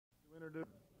introduce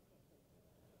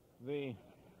the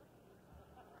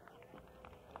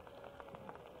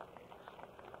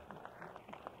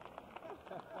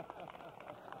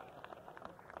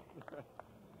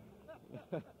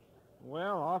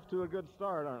well, off to a good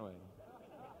start, aren't we?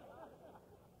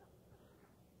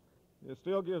 It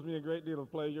still gives me a great deal of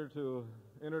pleasure to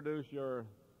introduce your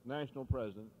national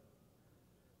president.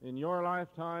 In your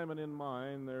lifetime and in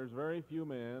mine, there's very few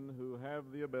men who have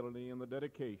the ability and the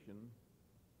dedication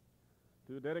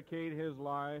to dedicate his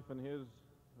life and his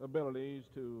abilities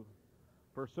to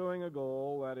pursuing a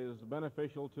goal that is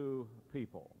beneficial to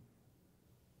people.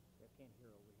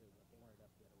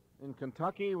 In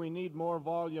Kentucky, we need more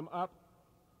volume up.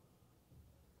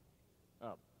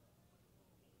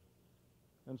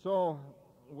 And so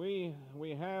we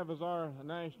have as our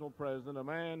national president a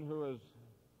man who is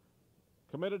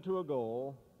committed to a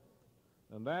goal,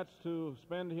 and that's to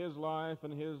spend his life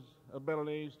and his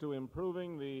abilities to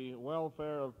improving the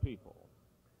welfare of people.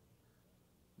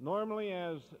 Normally,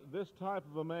 as this type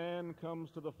of a man comes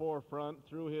to the forefront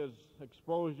through his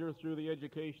exposure through the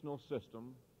educational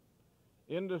system,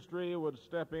 industry would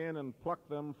step in and pluck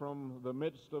them from the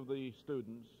midst of the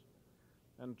students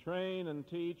and train and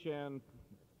teach and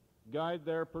guide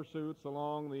their pursuits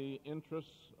along the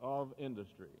interests of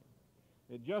industry.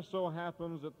 It just so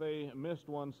happens that they missed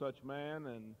one such man,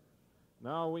 and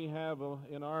now we have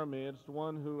in our midst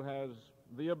one who has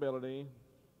the ability,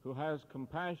 who has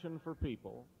compassion for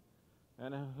people,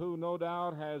 and who no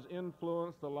doubt has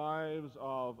influenced the lives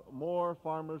of more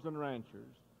farmers and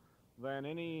ranchers than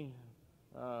any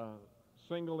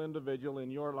single individual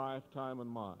in your lifetime and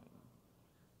mine.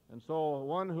 And so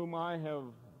one whom I have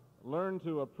learned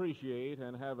to appreciate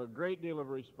and have a great deal of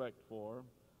respect for,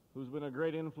 who's been a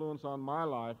great influence on my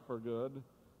life for good,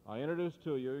 I introduce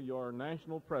to you your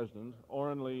national president,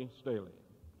 Orrin Lee Staley.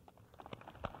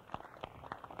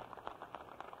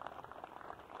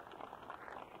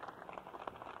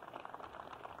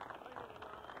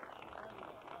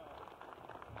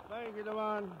 Thank you,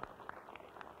 Devon.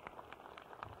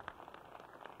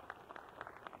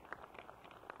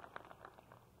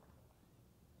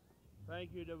 Thank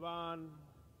you, Devon,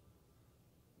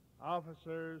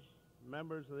 officers,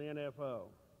 members of the NFO.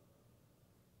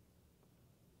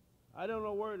 I don't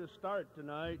know where to start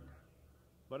tonight,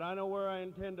 but I know where I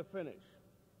intend to finish.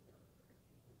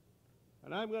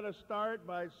 And I'm going to start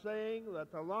by saying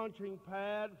that the launching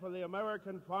pad for the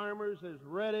American farmers is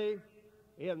ready,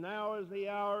 and now is the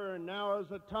hour and now is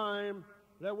the time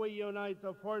that we unite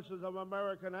the forces of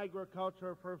American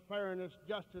agriculture for fairness,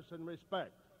 justice, and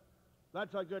respect.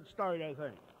 That's a good start, I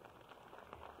think.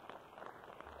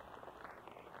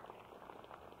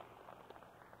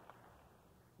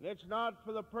 It's not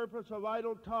for the purpose of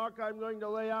idle talk. I'm going to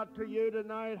lay out to you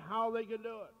tonight how they can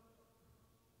do it.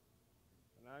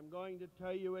 And I'm going to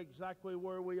tell you exactly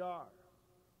where we are.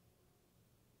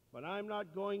 But I'm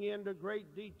not going into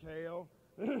great detail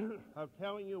of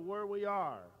telling you where we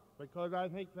are, because I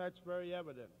think that's very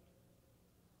evident.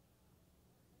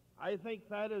 I think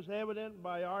that is evident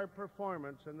by our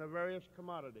performance in the various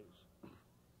commodities.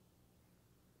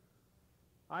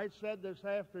 I said this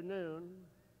afternoon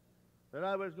that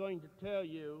I was going to tell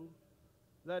you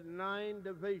that 8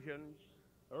 divisions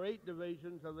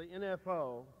of the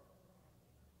NFO,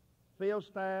 field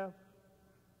staff,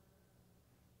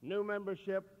 new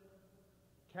membership,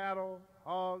 cattle,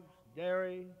 hogs,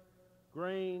 dairy,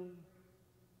 grain,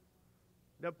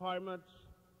 departments,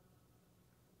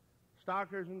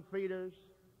 stockers and feeders.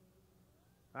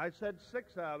 I said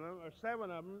 6 of them, or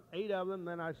 7 of them, 8 of them,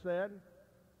 then I said.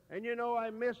 And you know, I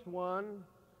missed one.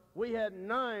 We had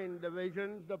 9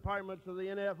 divisions, departments of the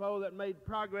NFO that made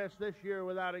progress this year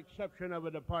without exception of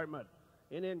a department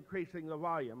in increasing the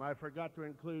volume. I forgot to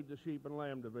include the sheep and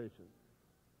lamb division.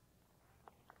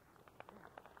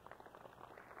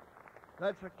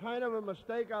 That's a kind of a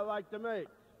mistake I like to make.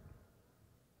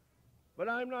 But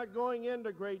I'm not going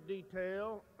into great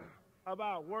detail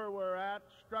about where we're at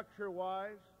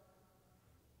structure-wise,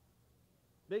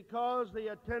 because the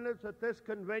attendance at this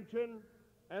convention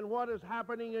and what is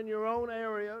happening in your own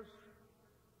areas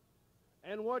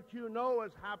and what you know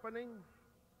is happening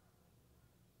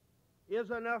is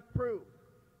enough proof.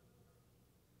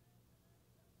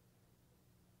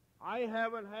 I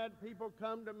haven't had people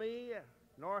come to me,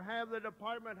 nor have the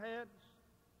department heads,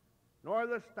 nor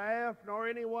the staff, nor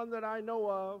anyone that I know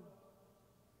of,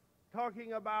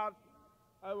 talking about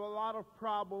a lot of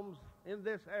problems in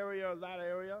this area or that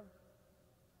area,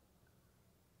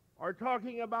 or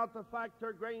talking about the fact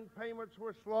their grain payments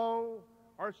were slow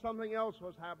or something else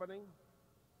was happening.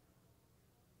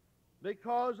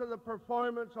 Because of the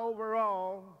performance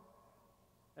overall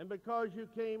and because you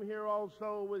came here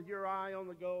also with your eye on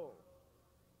the goal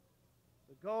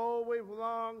we've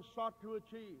long sought to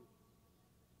achieve,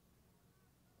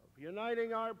 of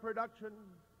uniting our production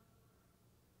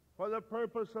for the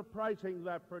purpose of pricing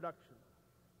that production.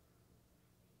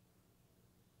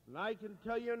 And I can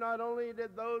tell you, not only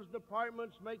did those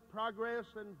departments make progress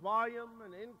in volume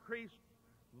and increased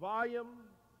volume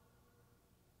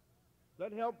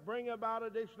that helped bring about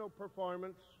additional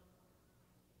performance,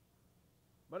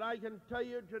 but I can tell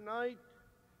you tonight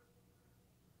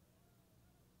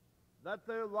that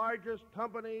the largest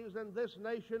companies in this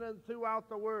nation and throughout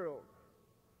the world,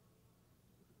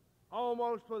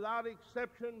 almost without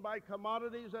exception by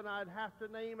commodities, and I'd have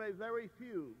to name a very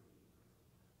few,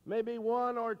 maybe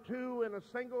one or two in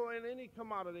any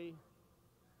commodity,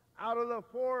 out of the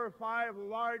 4 or 5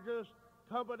 largest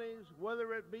companies,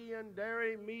 whether it be in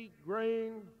dairy, meat,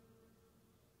 grain,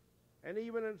 and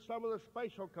even in some of the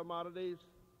special commodities,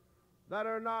 that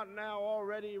are not now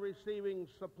already receiving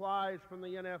supplies from the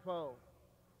NFO.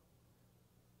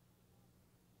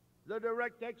 The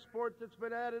direct export that's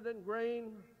been added in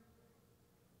grain,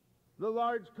 the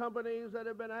large companies that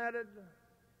have been added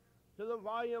to the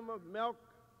volume of milk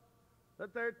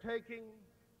that they're taking,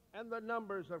 and the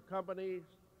numbers of companies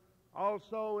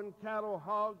also in cattle,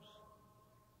 hogs,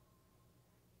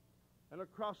 and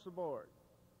across the board.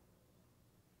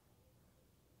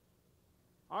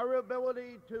 Our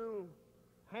ability to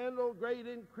handle great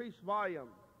increased volume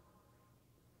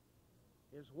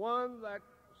is one that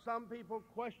some people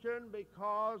question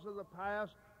because of the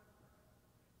past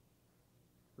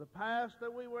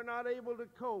that we were not able to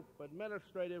cope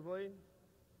administratively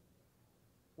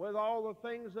with all the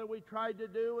things that we tried to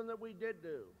do and that we did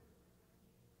do.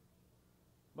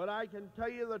 But I can tell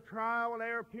you the trial and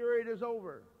error period is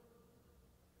over.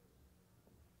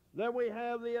 Then we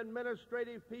have the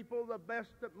administrative people, the best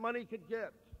that money could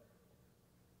get,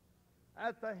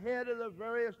 at the head of the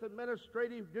various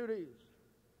administrative duties,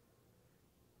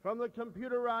 from the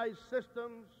computerized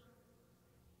systems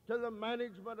to the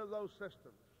management of those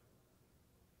systems.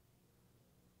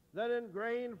 Then in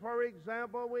grain, for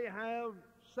example, we have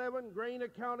 7 grain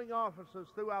accounting offices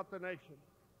throughout the nation.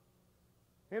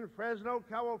 In Fresno,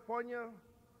 California,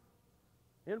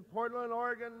 in Portland,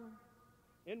 Oregon,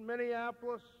 in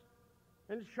Minneapolis,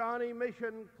 in Shawnee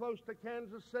Mission, close to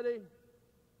Kansas City,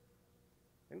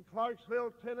 in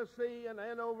Clarksville, Tennessee, and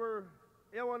Andover,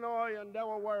 Illinois, and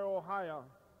Delaware, Ohio.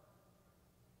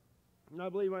 And I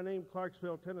believe I named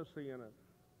Clarksville, Tennessee in it.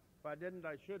 If I didn't,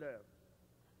 I should have.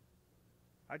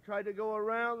 I tried to go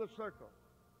around the circle.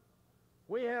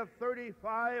 We have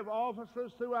 35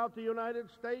 offices throughout the United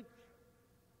States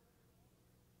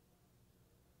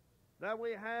that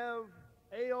we have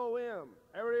AOM,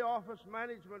 Area Office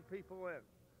Management people in.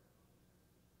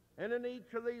 And in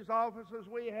each of these offices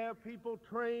we have people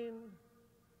trained,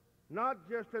 not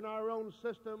just in our own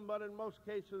system, but in most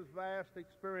cases vast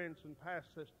experience in past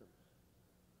systems.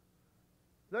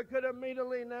 That could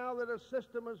immediately, now that a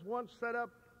system is once set up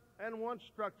and once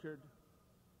structured,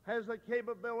 has the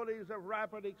capabilities of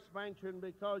rapid expansion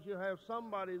because you have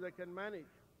somebody that can manage.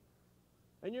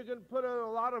 And you can put a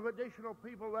lot of additional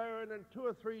people there, and in 2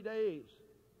 or 3 days,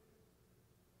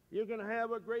 you can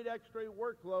have a great extra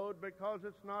workload because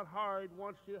it's not hard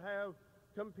once you have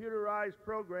computerized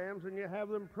programs and you have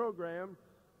them programmed.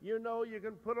 You know you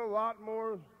can put a lot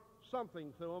more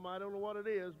something to them. I don't know what it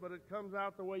is, but it comes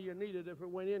out the way you need it if it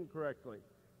went in correctly.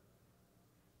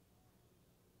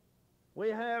 We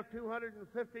have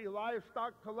 250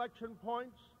 livestock collection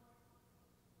points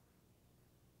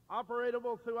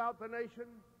operatable throughout the nation.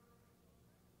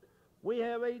 We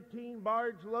have 18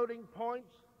 barge loading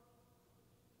points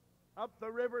up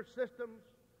the river systems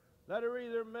that are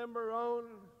either member-owned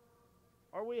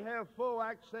or we have full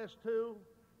access to.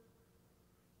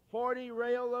 40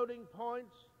 rail loading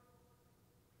points,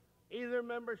 either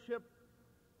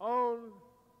membership-owned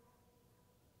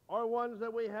or ones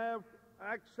that we have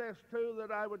access to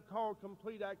that I would call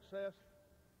complete access,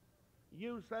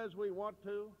 use as we want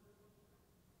to.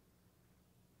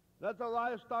 That the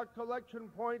livestock collection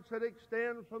points that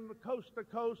extend from the coast to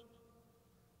coast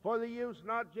for the use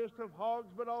not just of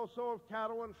hogs but also of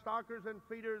cattle and stockers and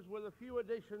feeders, with a few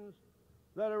additions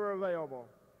that are available.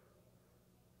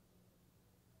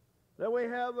 That we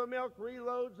have the milk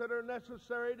reloads that are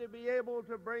necessary to be able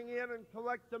to bring in and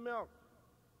collect the milk.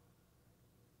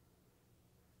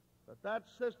 But that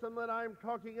system that I'm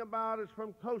talking about is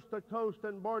from coast to coast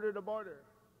and border to border.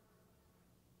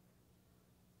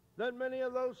 Then many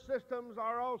of those systems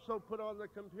are also put on the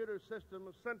computer system,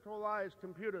 a centralized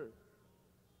computer,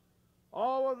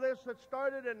 All of this had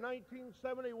started in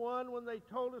 1971 when they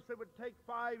told us it would take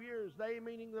 5 years, they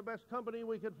meaning the best company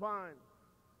we could find.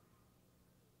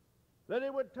 That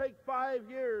it would take 5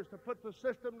 years to put the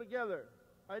system together.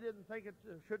 I didn't think it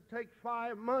should take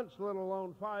 5 months, let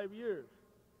alone 5 years.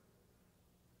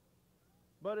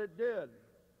 But it did.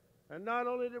 And not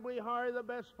only did we hire the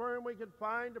best firm we could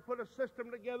find to put a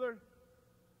system together,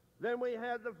 then we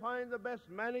had to find the best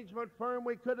management firm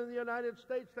we could in the United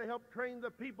States to help train the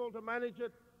people to manage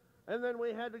it. And then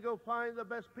we had to go find the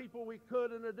best people we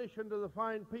could in addition to the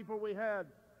fine people we had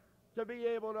to be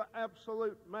able to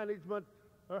absolute management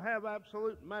or have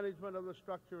absolute management of the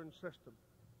structure and system.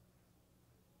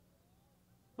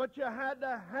 But you had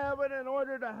to have it in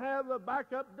order to have the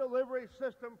backup delivery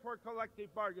system for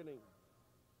collective bargaining.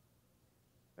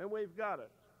 And we've got it.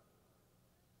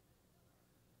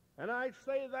 And I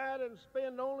say that and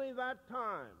spend only that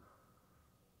time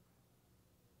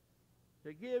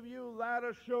to give you that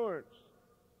assurance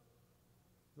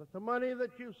that the money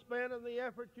that you've spent and the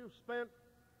effort you've spent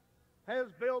has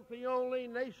built the only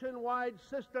nationwide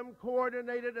system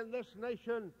coordinated in this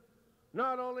nation,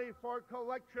 not only for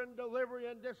collection, delivery,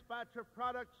 and dispatch of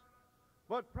products,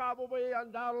 but probably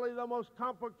undoubtedly the most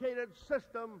complicated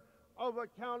system of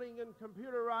accounting and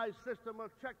computerized system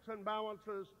of checks and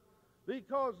balances,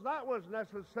 because that was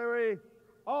necessary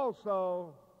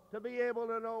also to be able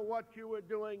to know what you were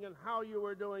doing and how you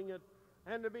were doing it,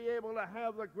 and to be able to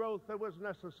have the growth that was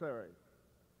necessary.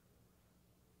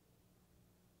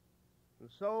 And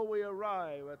so we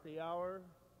arrive at the hour,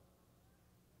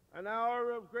 an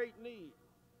hour of great need,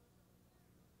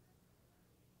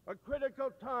 a critical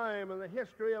time in the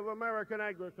history of American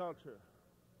agriculture,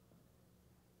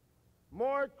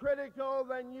 more critical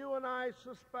than you and I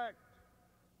suspect,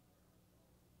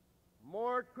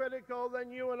 more critical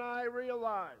than you and I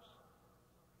realize,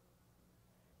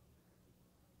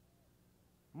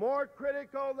 more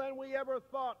critical than we ever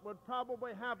thought would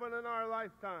probably happen in our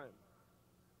lifetime.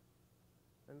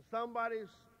 And somebody's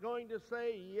going to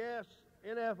say, yes,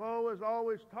 NFO has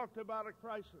always talked about a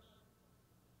crisis,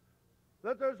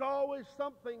 that there's always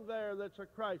something there that's a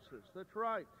crisis. That's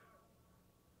right.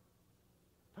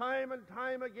 Time and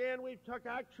time again we've took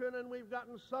action and we've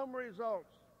gotten some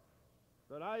results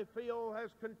that I feel has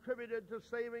contributed to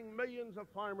saving millions of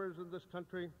farmers in this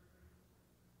country,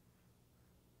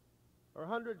 or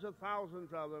hundreds of thousands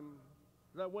of them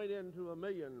that went into a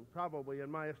million, probably, in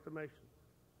my estimation.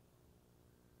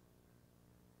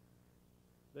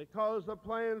 Because the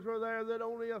plans were there that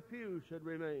only a few should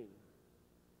remain.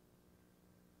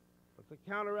 But the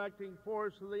counteracting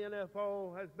force of the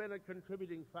NFO has been a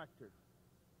contributing factor.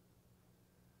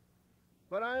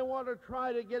 But I want to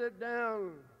try to get it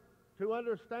down to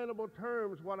understandable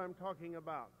terms what I'm talking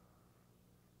about.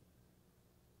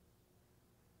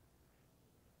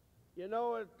 You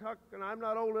know, it took, and I'm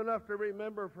not old enough to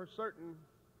remember for certain,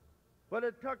 but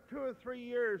it took 2 or 3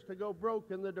 years to go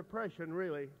broke in the Depression,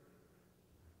 really.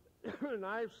 And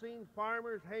I've seen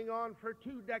farmers hang on for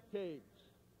 2 decades,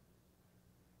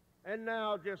 and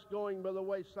now just going by the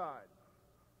wayside.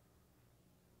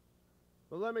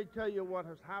 But let me tell you what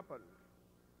has happened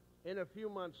in a few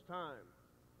months' time.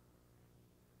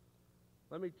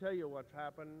 Let me tell you what's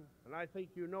happened, and I think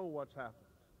you know what's happened.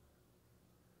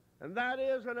 And that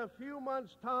is, in a few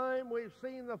months' time, we've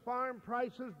seen the farm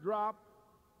prices drop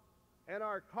and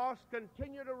our costs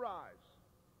continue to rise.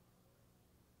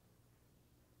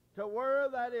 To where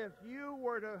that if you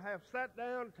were to have sat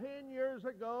down 10 years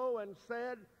ago and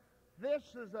said, this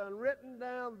is written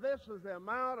down, this is the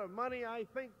amount of money I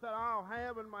think that I'll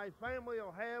have and my family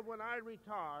will have when I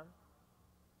retire,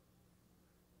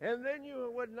 and then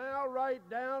you would now write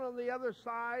down on the other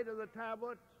side of the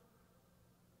tablet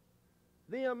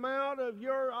the amount of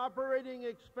your operating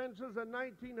expenses in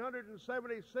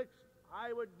 1976,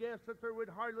 I would guess that there would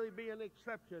hardly be an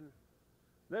exception.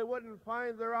 They wouldn't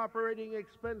find their operating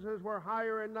expenses were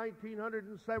higher in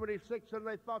 1976 than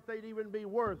they thought they'd even be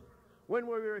worth when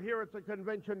we were here at the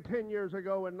convention 10 years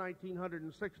ago in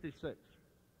 1966.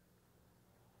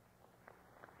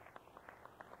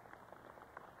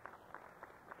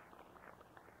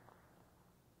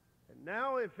 And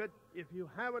now if you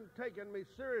haven't taken me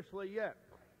seriously yet,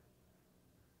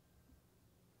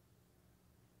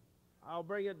 I'll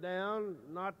bring it down,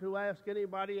 not to ask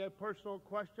anybody a personal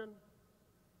question,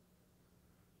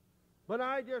 but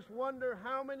I just wonder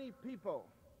how many people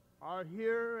are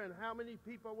here and how many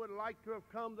people would like to have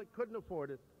come that couldn't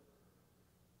afford it,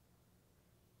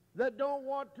 that don't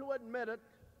want to admit it,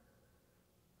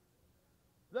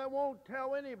 that won't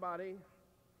tell anybody.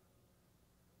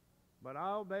 But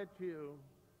I'll bet you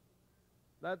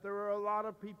that there are a lot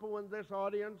of people in this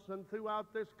audience and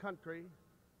throughout this country,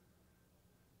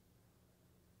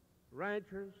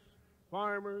 ranchers,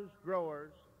 farmers,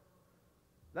 growers,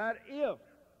 that if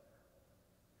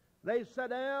they sit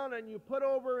down and you put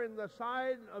over in the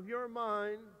side of your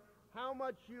mind how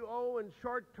much you owe in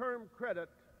short-term credit,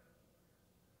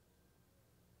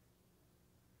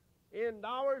 in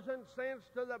dollars and cents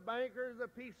to the banker, the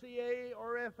PCA,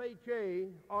 or FHA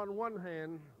on one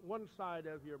hand, one side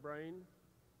of your brain,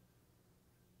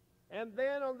 and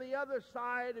then on the other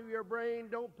side of your brain,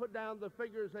 don't put down the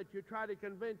figures that you try to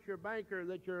convince your banker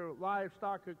that your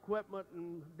livestock equipment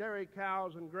and dairy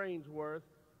cows and grain's worth,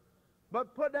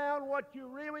 but put down what you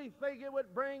really think it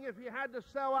would bring if you had to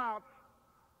sell out.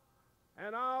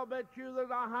 And I'll bet you there's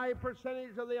a high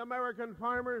percentage of the American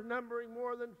farmers, numbering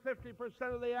more than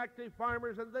 50% of the active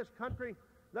farmers in this country,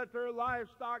 that their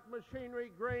livestock,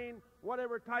 machinery, grain,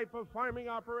 whatever type of farming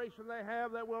operation they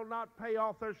have, that will not pay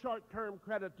off their short-term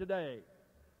credit today.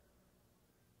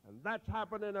 And that's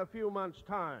happened in a few months'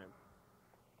 time.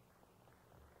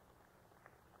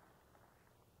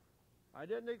 I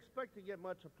didn't expect to get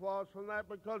much applause from that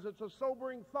because it's a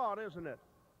sobering thought, isn't it?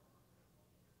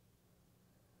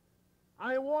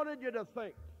 I wanted you to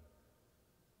think,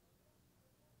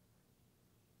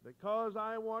 because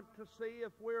I want to see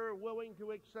if we're willing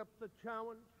to accept the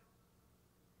challenge.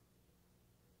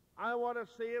 I want to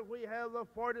see if we have the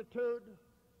fortitude,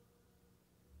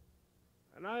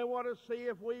 and I want to see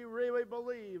if we really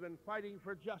believe in fighting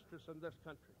for justice in this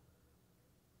country.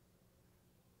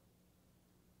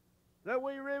 That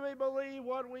we really believe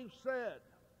what we've said.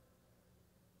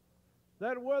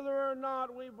 That whether or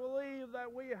not we believe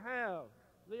that we have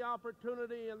the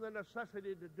opportunity and the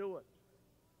necessity to do it.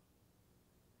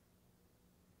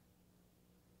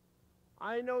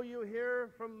 I know you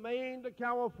hear from Maine to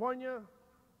California,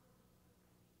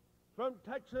 from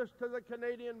Texas to the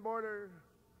Canadian border,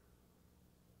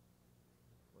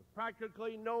 with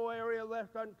practically no area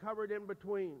left uncovered in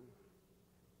between.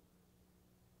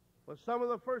 With some of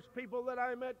the first people that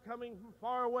I met coming from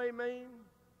faraway Maine,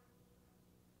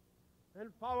 and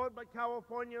followed by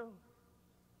California,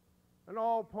 and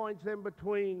all points in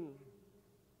between.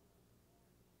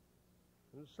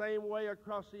 And the same way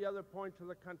across the other points of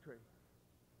the country.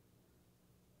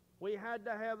 We had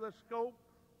to have the scope,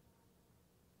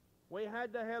 we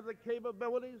had to have the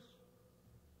capabilities,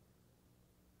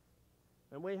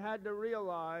 and we had to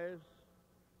realize,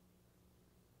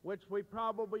 which we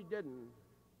probably didn't,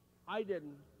 I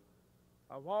didn't,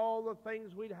 of all the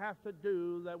things we'd have to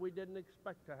do that we didn't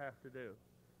expect to have to do.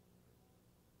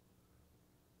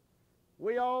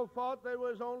 We all thought that it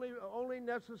was only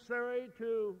necessary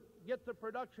to get the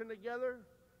production together,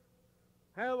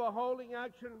 have a holding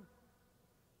action,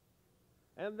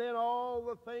 and then all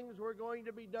the things were going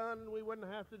to be done and we wouldn't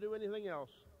have to do anything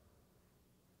else.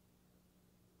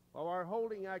 Well, our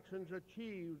holding actions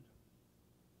achieved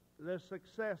the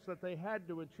success that they had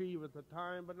to achieve at the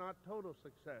time, but not total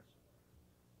success.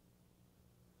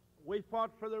 We fought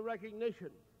for the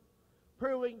recognition,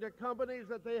 proving to companies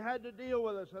that they had to deal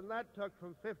with us, and that took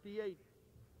from 58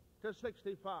 to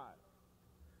 65.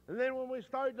 And then when we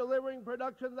started delivering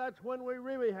production, that's when we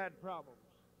really had problems.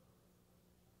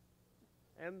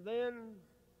 And then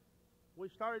we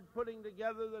started putting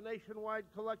together the nationwide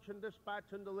collection, dispatch,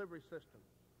 and delivery system.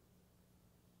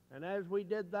 And as we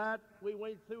did that, we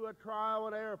went through a trial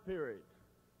and error period.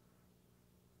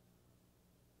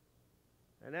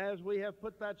 And as we have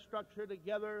put that structure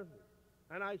together,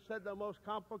 and I said the most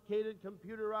complicated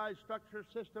computerized structure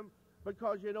system,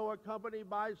 because you know a company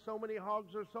buys so many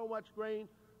hogs or so much grain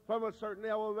from a certain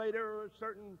elevator or a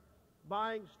certain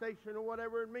buying station or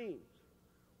whatever it means.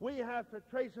 We have to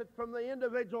trace it from the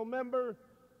individual member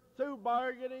through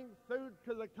bargaining, through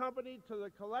to the company, to the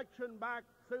collection, back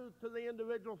through to the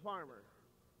individual farmer.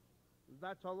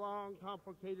 That's a long,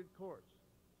 complicated course.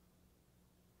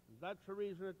 That's the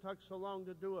reason it took so long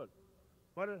to do it.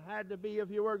 But it had to be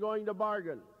if you were going to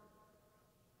bargain.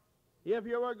 If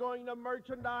you were going to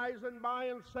merchandise and buy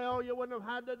and sell, you wouldn't have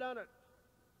had to done it,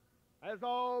 as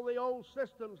all the old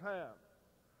systems have.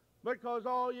 Because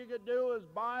all you could do is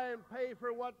buy and pay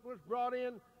for what was brought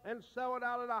in and sell it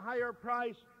out at a higher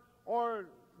price, or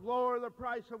lower the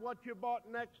price of what you bought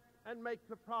next and make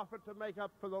the profit to make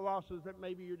up for the losses that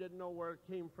maybe you didn't know where it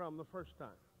came from the first time.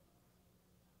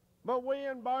 But we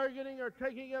in bargaining are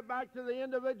taking it back to the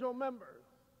individual member,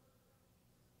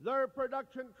 their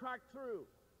production tracked through.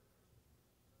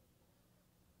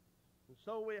 And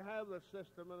so we have the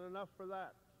system, and enough for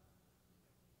that.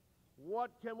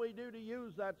 What can we do to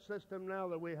use that system now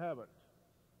that we have it?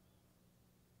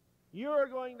 You're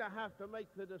going to have to make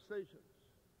the decisions.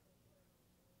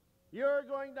 You're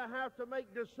going to have to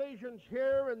make decisions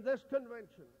here in this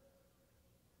convention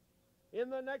in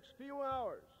the next few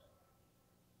hours.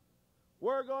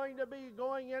 We're going to be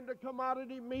going into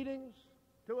commodity meetings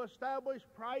to establish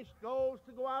price goals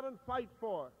to go out and fight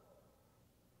for,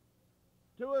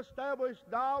 to establish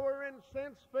dollar and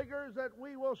cents figures that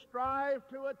we will strive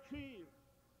to achieve,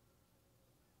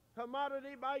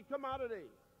 commodity by commodity.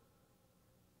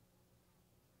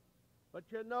 But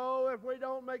you know, if we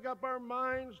don't make up our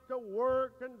minds to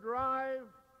work and drive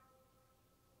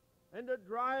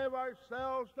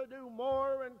ourselves to do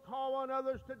more and call on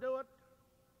others to do it,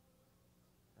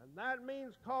 and that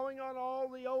means calling on all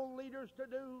the old leaders to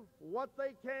do what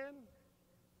they can,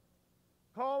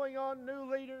 calling on new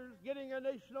leaders, getting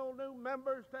additional new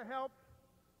members to help,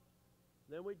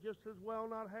 then we just as well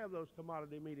not have those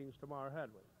commodity meetings tomorrow, had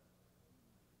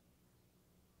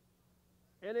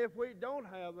we? And if we don't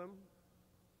have them,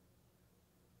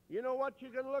 you know what you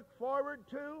can look forward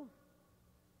to?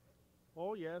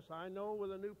 Oh, yes, I know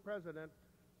with a new president,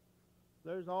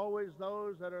 there's always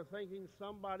those that are thinking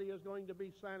somebody is going to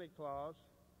be Santa Claus.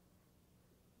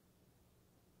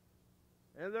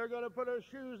 And they're going to put their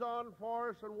shoes on for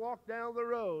us and walk down the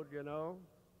road, you know.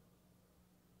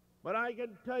 But I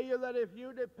can tell you that if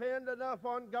you depend enough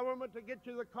on government to get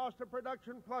you the cost of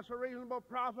production plus a reasonable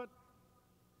profit,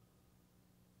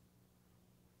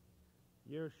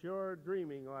 you're sure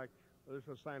dreaming like there's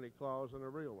a Santa Claus and a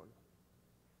real one.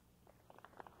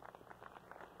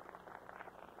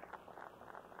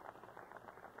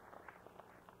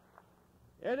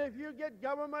 And if you get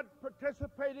government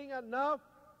participating enough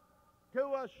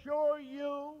to assure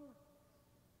you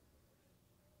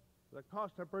the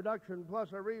cost of production plus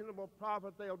a reasonable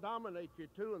profit, they'll dominate you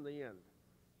too in the end.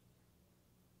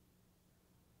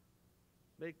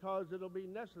 Because it'll be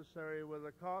necessary with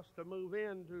the cost to move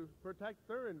in to protect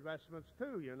their investments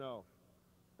too, you know.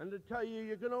 And to tell you,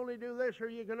 you can only do this or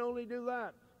you can only do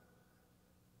that.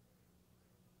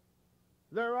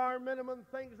 There are minimum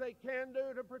things they can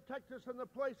do to protect us in the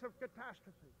place of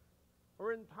catastrophe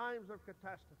or in times of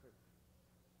catastrophe.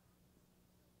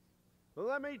 But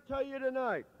let me tell you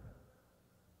tonight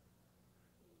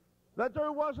that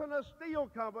there wasn't a steel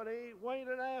company went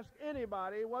and asked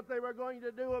anybody what they were going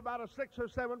to do about a 6 or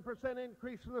 7%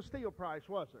 increase in the steel price,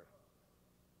 was there?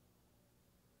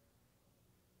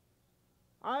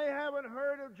 I haven't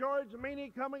heard of George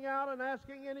Meany coming out and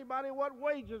asking anybody what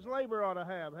wages labor ought to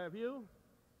have you?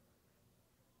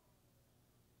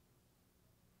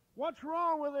 What's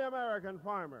wrong with the American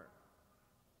farmer?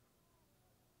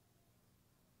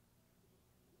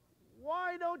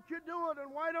 Why don't you do it,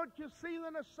 and why don't you see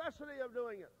the necessity of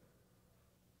doing it?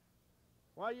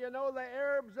 Well, you know, the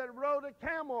Arabs that rode a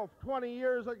camel 20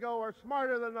 years ago are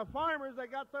smarter than the farmers. They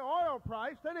got their oil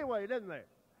priced anyway, didn't they?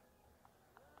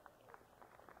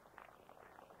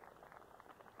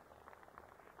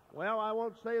 Well, I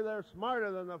won't say they're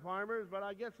smarter than the farmers, but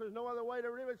I guess there's no other way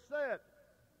to really say it.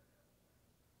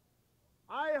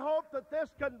 I hope that this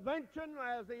convention,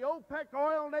 as the OPEC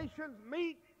oil nations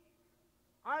meet,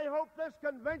 I hope this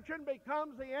convention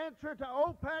becomes the answer to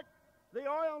OPEC, the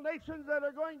oil nations that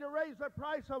are going to raise the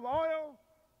price of oil,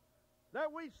 that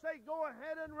we say, go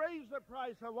ahead and raise the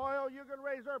price of oil. You can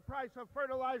raise our price of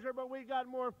fertilizer, but we got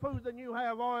more food than you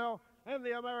have oil, and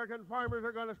the American farmers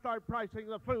are going to start pricing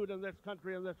the food in this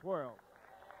country and this world.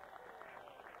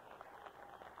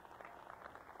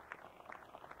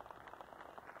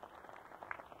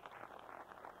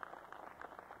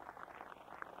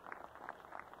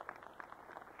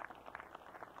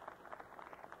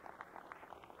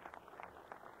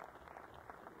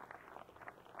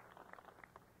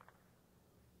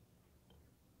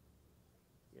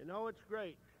 You know, it's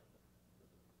great.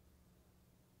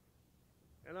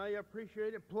 And I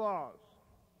appreciate applause.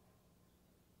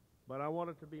 But I want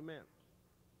it to be meant.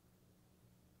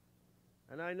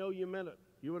 And I know you meant it.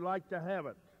 You would like to have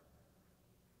it.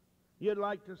 You'd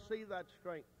like to see that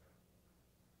strength.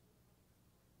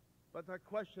 But the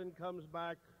question comes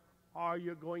back, are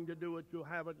you going to do it? You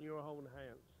have it in your own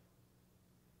hands.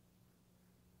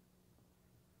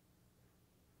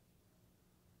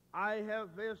 I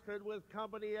have visited with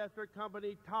company after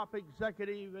company, top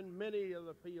executive in many of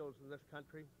the fields in this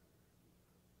country,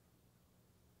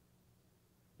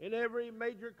 in every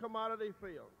major commodity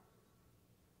field.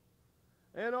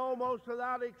 And almost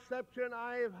without exception,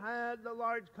 I have had the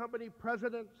large company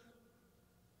presidents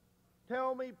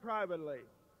tell me privately,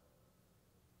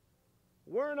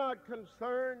 we're not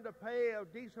concerned to pay a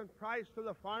decent price to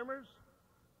the farmers.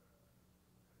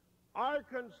 Our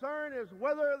concern is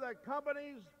whether the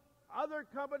other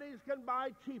companies can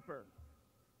buy cheaper.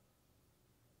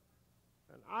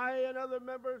 And I and other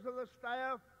members of the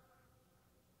staff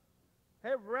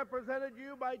have represented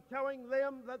you by telling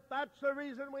them that that's the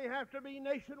reason we have to be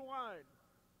nationwide.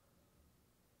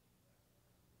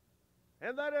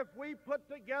 And that if we put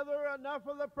together enough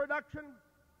of the production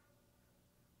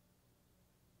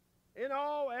in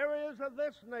all areas of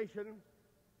this nation,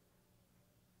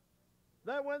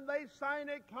 that when they sign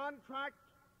a contract,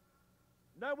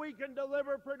 that we can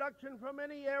deliver production from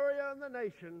any area in the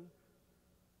nation,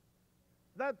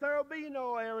 that there will be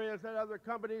no areas that other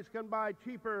companies can buy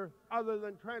cheaper other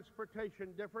than transportation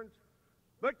difference,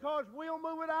 because we'll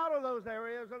move it out of those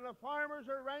areas, and the farmers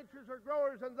or ranchers or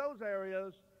growers in those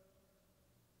areas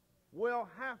will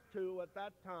have to, at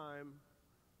that time,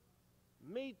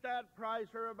 meet that price,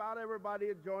 or about everybody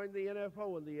had joined the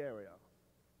NFO in the area.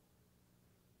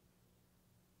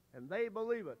 And they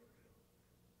believe it,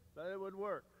 that it would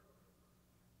work.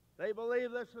 They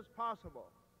believe this is possible.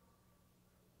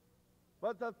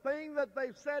 But the thing that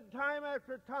they've said time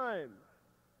after time,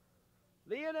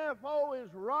 the NFO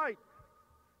is right.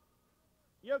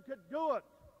 You could do it.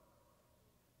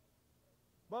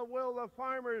 But will the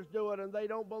farmers do it? And they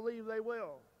don't believe they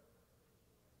will.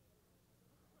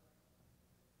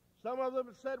 Some of them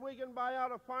said we can buy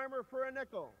out a farmer for a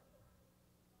nickel.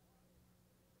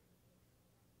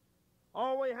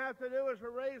 All we have to do is to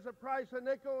raise the price a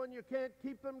nickel, and you can't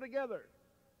keep them together.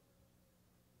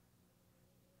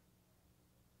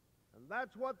 And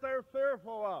that's what they're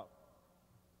fearful of.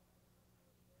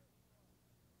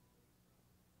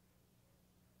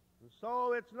 And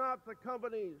so it's not the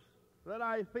companies that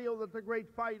I feel that the great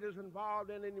fight is involved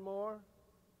in anymore.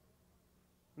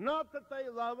 Not that they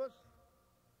love us,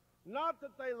 not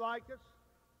that they like us,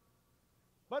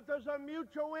 but there's a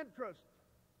mutual interest,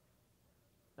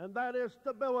 and that is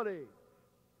stability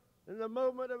in the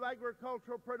movement of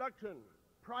agricultural production,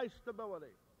 price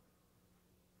stability.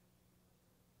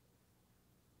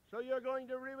 So you're going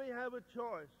to really have a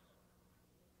choice.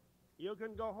 You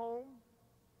can go home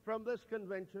from this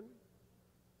convention,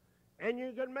 and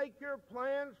you can make your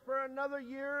plans for another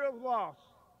year of loss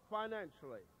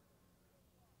financially.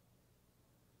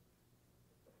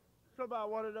 That's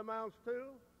about what it amounts to.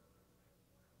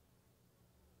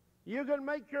 You can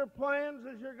make your plans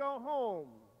as you go home.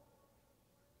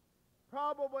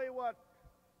 Probably what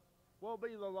will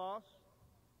be the loss.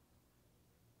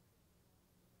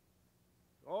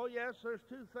 Oh yes, there's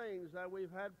two things that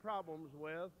we've had problems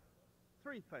with.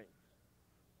 Three things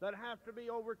that have to be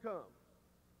overcome.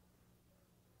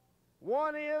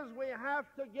 One is we have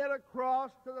to get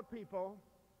across to the people,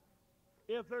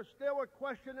 if there's still a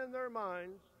question in their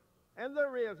minds, and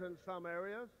there is in some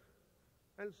areas,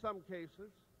 in some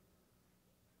cases,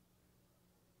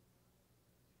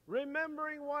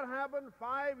 remembering what happened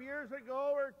 5 years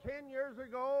ago, or 10 years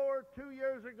ago, or 2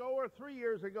 years ago, or 3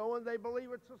 years ago, and they believe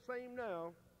it's the same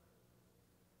now.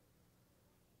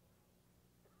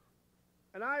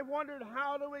 And I wondered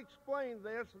how to explain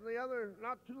this, and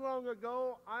not too long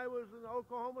ago, I was in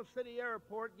Oklahoma City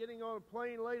Airport getting on a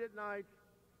plane late at night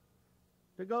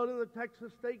to go to the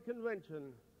Texas State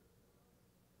Convention.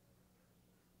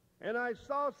 And I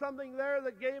saw something there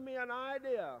that gave me an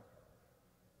idea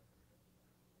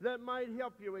that might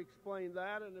help you explain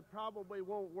that, and it probably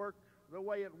won't work the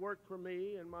way it worked for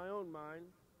me in my own mind,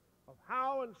 of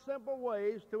how in simple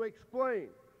ways to explain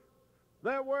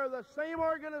that we're the same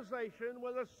organization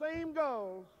with the same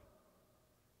goals,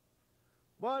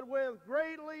 but with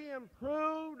greatly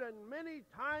improved and many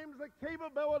times the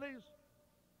capabilities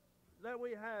that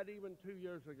we had even 2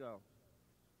 years ago.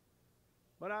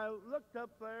 But I looked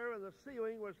up there, and the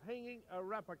ceiling was hanging a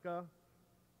replica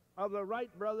of the Wright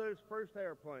brothers' first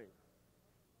airplane.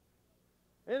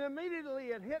 And immediately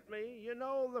it hit me, you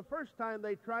know, the first time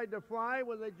they tried to fly,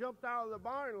 when they jumped out of the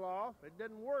barn loft, it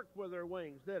didn't work with their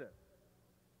wings, did it?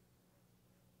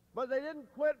 But they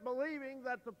didn't quit believing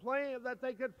that that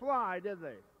they could fly, did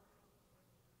they?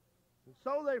 And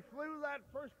so they flew that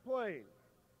first plane.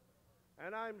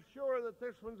 And I'm sure that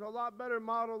this one's a lot better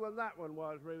model than that one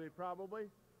was, really, probably,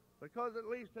 because at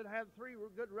least it had 3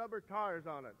 good rubber tires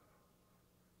on it.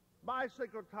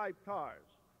 Bicycle-type tires,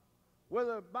 with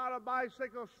about a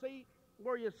bicycle seat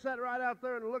where you sat right out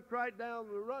there and looked right down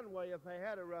the runway if they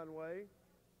had a runway,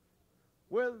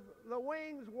 with the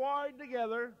wings wired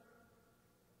together,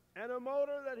 and a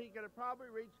motor that he could have probably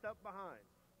reached up behind.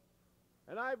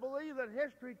 And I believe that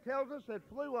history tells us it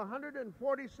flew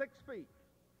 146 feet.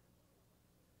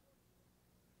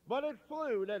 But it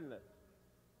flew, didn't it?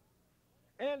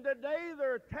 And today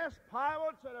there are test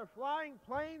pilots that are flying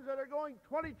planes that are going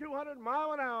 2,200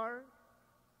 miles an hour.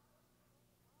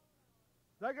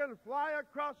 They're going to fly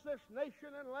across this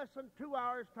nation in less than 2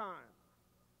 hours' time.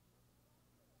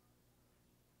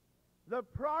 The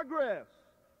progress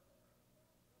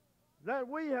that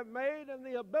we have made and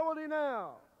the ability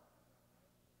now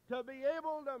to be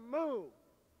able to move,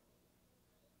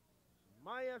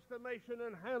 my estimation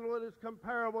and handle it is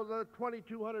comparable to the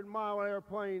 2,200-mile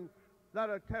airplane that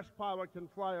a test pilot can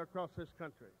fly across this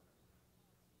country.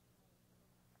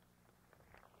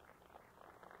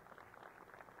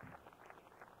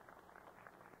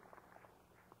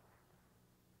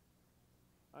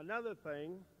 Another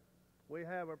thing, we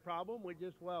have a problem, we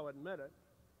just well admit it.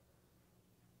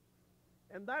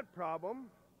 And that problem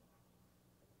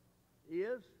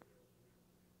is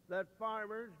that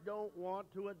farmers don't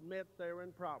want to admit they're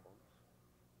in problems.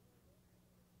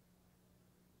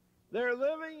 They're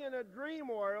living in a dream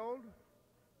world,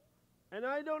 and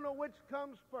I don't know which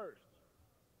comes first.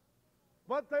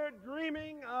 But they're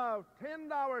dreaming of $10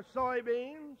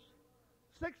 soybeans,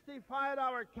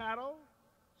 $65 cattle,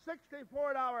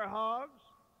 $64 hogs,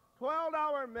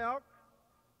 $12 milk,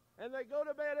 and they go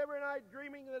to bed every night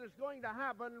dreaming that it's going to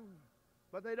happen,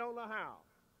 but they don't know how.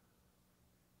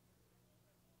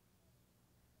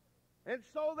 And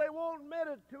so they won't admit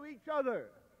it to each other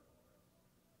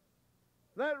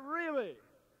that really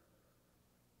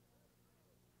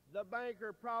the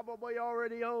banker probably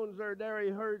already owns their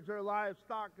dairy herds, their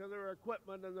livestock, or their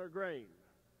equipment and their grain.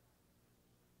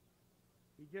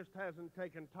 He just hasn't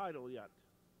taken title yet.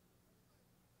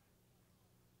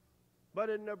 But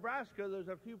in Nebraska, there's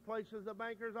a few places the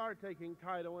bankers are taking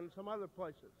title, and some other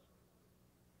places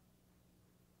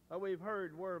we've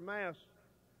heard where mass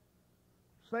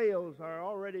sales are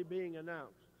already being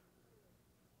announced.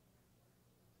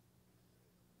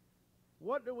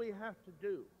 What do we have to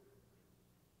do?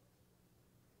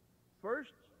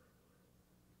 First,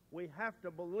 we have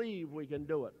to believe we can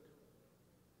do it.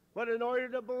 But in order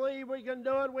to believe we can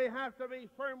do it, we have to be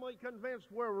firmly convinced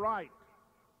we're right.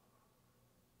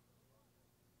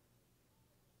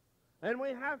 And we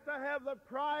have to have the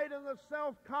pride and the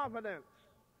self-confidence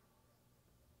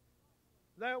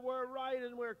that we're right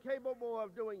and we're capable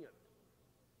of doing it.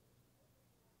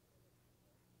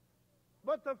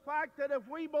 But the fact that if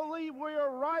we believe we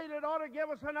are right, it ought to give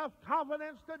us enough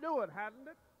confidence to do it, hadn't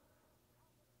it?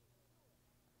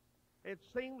 It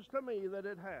seems to me that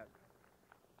it had.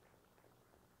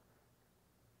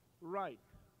 Right.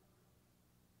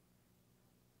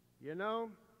 You know,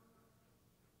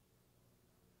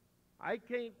 I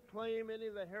can't claim any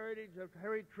of the heritage of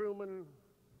Harry Truman,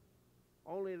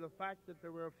 only the fact that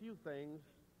there were a few things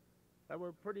that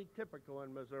were pretty typical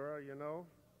in Missouri, you know.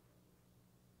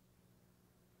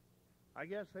 I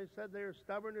guess they said they were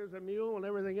stubborn as a mule and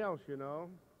everything else, you know.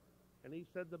 And he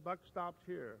said the buck stops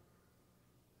here.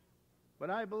 But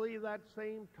I believe that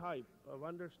same type of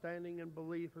understanding and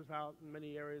belief is out in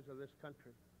many areas of this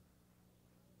country.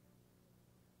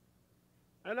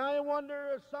 And I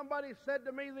wonder, as somebody said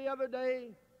to me the other day,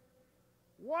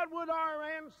 what would our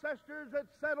ancestors that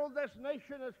settled this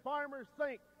nation as farmers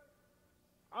think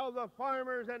of the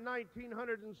farmers in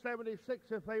 1976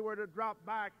 if they were to drop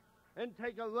back and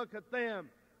take a look at them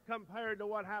compared to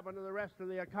what happened to the rest of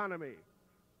the economy?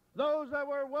 Those that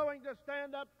were willing to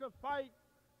stand up to fight,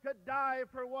 to die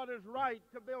for what is right,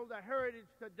 to build a heritage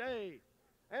today.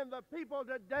 And the people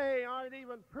today aren't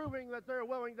even proving that they're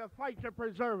willing to fight to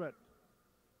preserve it.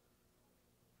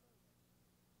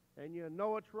 And you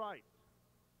know it's right.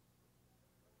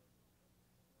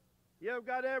 You've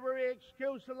got every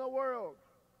excuse in the world.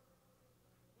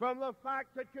 From the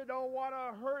fact that you don't want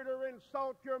to hurt or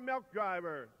insult your milk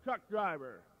driver, truck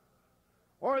driver.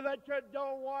 Or that you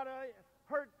don't want to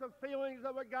hurt the feelings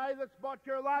of a guy that's bought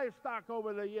your livestock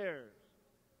over the years.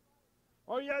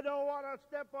 Or you don't want to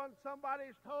step on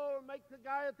somebody's toe and make the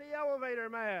guy at the elevator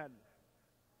mad.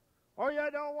 Or you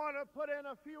don't want to put in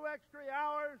a few extra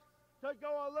hours to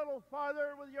go a little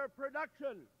farther with your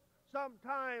production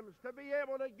sometimes to be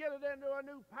able to get it into a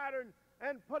new pattern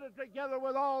and put it together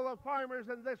with all the farmers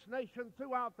in this nation,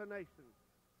 throughout the nation,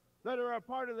 that are a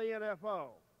part of the NFO.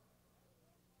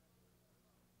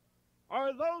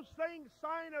 Are those things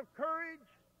sign of courage?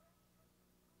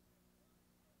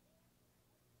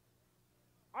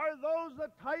 Are those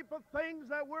the type of things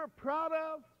that we're proud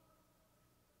of?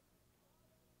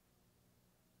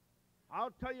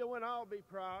 I'll tell you when I'll be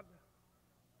proud.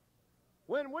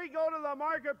 When we go to the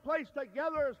marketplace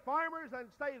together as farmers and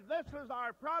say, this is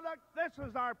our product, this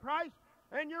is our price,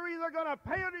 and you're either going to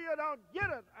pay it or you don't get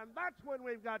it. And that's when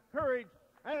we've got courage,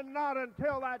 and not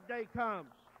until that day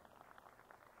comes.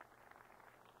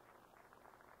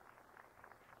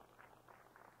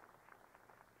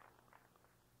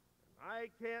 I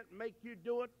can't make you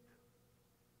do it.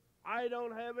 I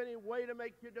don't have any way to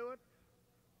make you do it.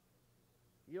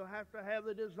 You have to have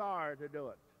the desire to do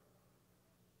it.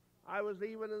 I was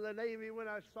even in the Navy when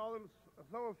I saw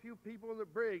a few people in the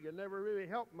brig. It never really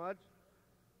helped much,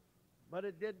 but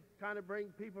it did kind of bring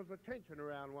people's attention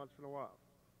around once in a while.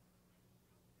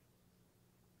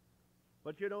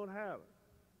 But you don't have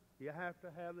it. You have to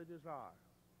have the desire,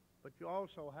 but you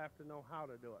also have to know how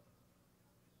to do it.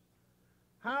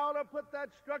 How to put that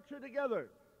structure together.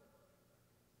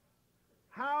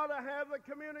 How to have the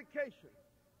communication.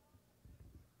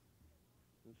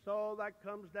 And so that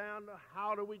comes down to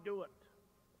how do we do it?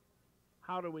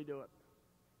 How do we do it?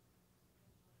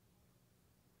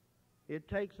 It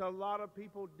takes a lot of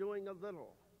people doing a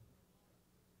little.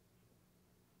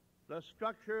 The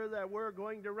structure that we're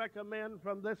going to recommend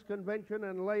from this convention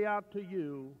and lay out to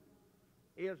you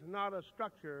is not a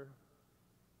structure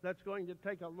that's going to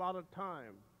take a lot of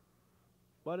time,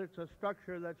 but it's a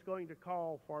structure that's going to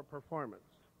call for performance.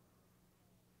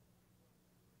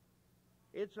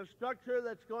 It's a structure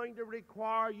that's going to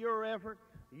require your effort,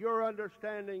 your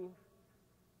understanding,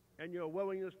 and your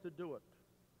willingness to do it.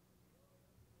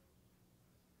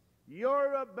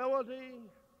 Your ability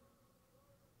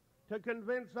to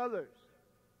convince others.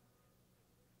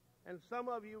 And some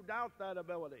of you doubt that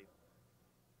ability.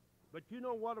 But you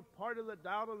know what a part of the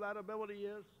doubt of that ability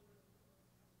is?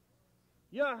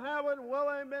 You haven't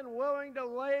been willing to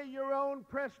lay your own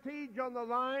prestige on the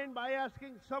line by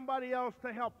asking somebody else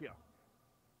to help you.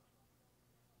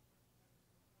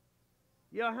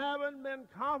 You haven't been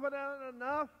confident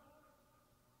enough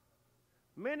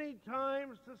many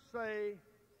times to say,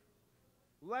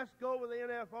 let's go with the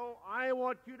NFO, I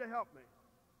want you to help me.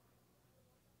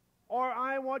 Or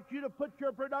I want you to put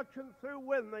your production through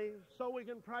with me so we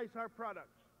can price our products.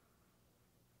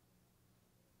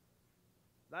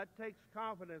 That takes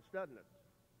confidence, doesn't it?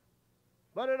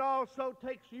 But it also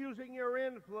takes using your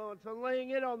influence and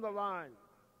laying it on the line.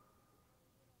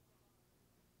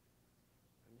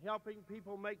 And helping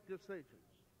people make decisions.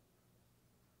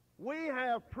 We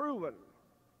have proven,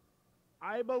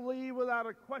 I believe without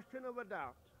a question of a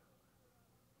doubt,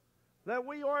 that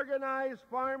we organize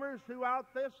farmers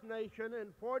throughout this nation in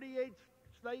 48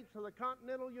 states of the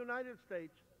continental United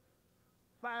States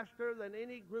faster than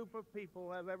any group of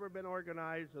people have ever been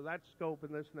organized of that scope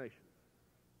in this nation.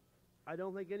 I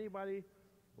don't think anybody,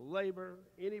 labor,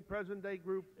 any present-day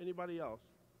group, anybody else,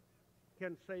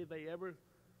 can say they ever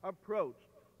approached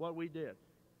what we did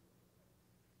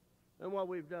and what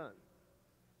we've done.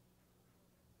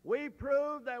 We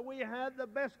proved that we had the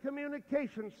best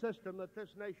communication system that this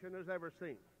nation has ever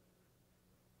seen.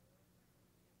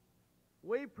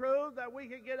 We proved that we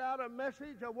could get out a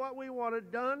message of what we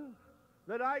wanted done,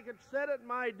 that I could sit at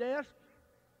my desk,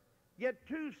 get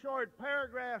 2 short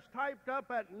paragraphs typed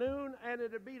up at noon, and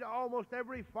it'd be to almost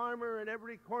every farmer in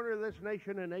every corner of this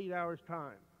nation in 8 hours'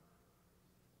 time.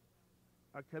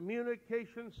 A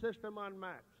communication system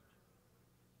unmatched.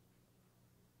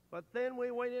 But then we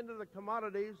went into the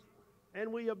commodities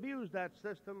and we abused that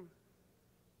system,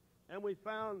 and we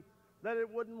found that it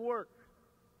wouldn't work.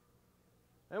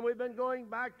 And we've been going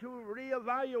back to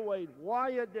reevaluate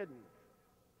why it didn't.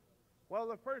 Well,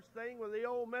 the first thing with the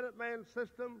old Minuteman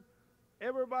system,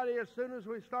 everybody, as soon as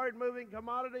we started moving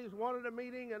commodities, wanted a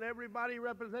meeting, and everybody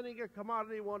representing a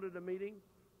commodity wanted a meeting.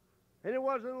 And it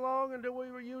wasn't long until we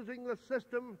were using the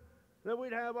system that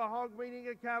we'd have a hog meeting,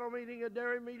 a cattle meeting, a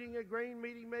dairy meeting, a grain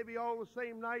meeting, maybe all the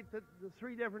same night, that the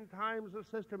 3 different times the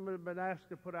system had been asked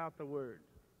to put out the word.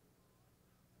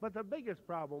 But the biggest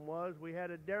problem was we had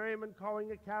a dairyman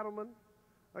calling a cattleman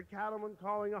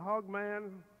calling a hog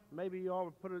man. Maybe you all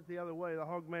would put it the other way, the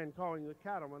hog man calling the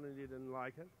cattleman, and he didn't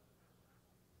like it.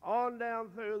 On down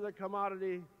through the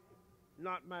commodity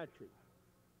not matching.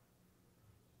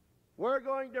 We're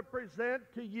going to present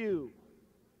to you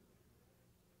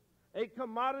a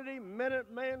commodity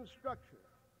Minuteman structure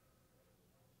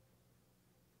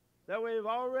that we've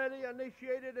already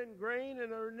initiated in grain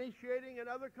and are initiating in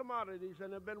other commodities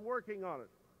and have been working on it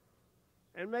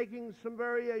and making some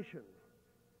variations.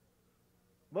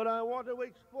 But I want to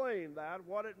explain that,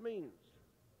 what it means.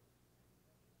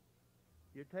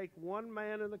 You take one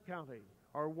man in the county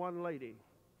or one lady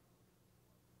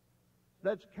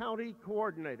that's county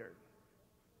coordinator.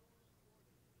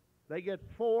 They get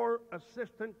 4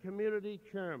 assistant community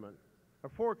chairmen, or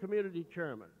 4 community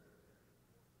chairmen.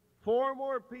 4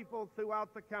 more people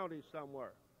throughout the county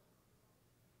somewhere.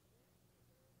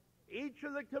 Each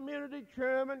of the community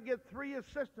chairmen get 3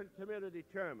 assistant community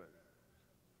chairmen.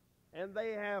 And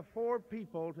they have 4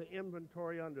 people to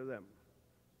inventory under them.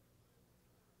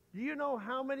 Do you know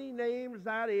how many names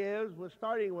that is? We're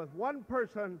starting with 1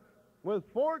 person with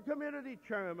 4 community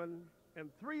chairmen and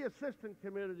 3 assistant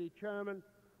community chairmen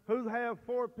who have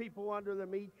 4 people under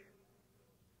them each.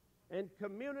 and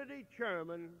community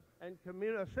chairman and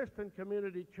assistant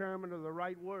community chairman are the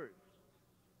right words.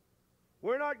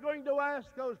 We're not going to ask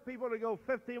those people to go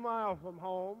 50 miles from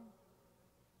home.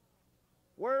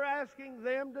 We're asking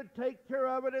them to take care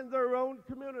of it in their own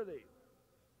community.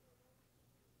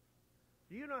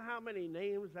 Do you know how many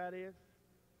names that is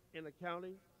in a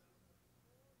county?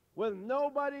 With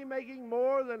nobody making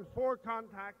more than 4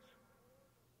 contacts,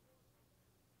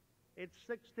 it's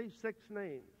 66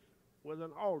 names with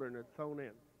an alternate thrown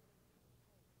in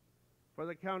for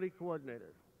the county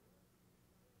coordinator.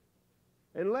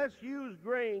 And let's use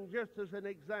grain just as an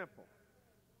example.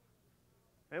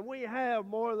 And we have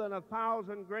more than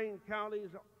 1,000 grain counties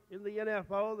in the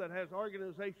NFO that has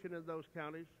organization in those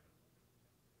counties.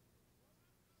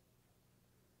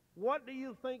 What do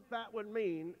you think that would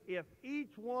mean if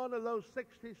each one of those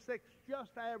 66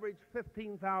 just averaged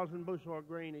 15,000 bushel of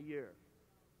grain a year?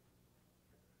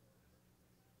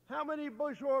 How many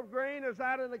bushel of grain is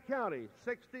that in the county?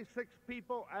 66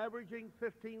 people averaging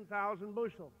 15,000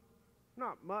 bushel.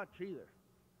 Not much either.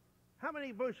 How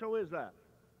many bushel is that?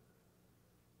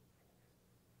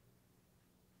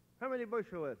 How many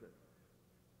bushel is it?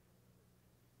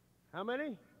 How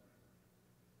many?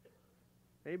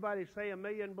 Anybody say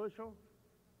 1,000,000 bushel?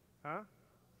 Huh?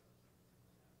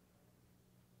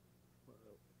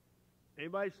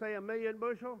 Anybody say 1,000,000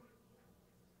 bushel?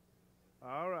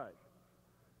 All right.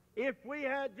 If we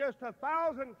had just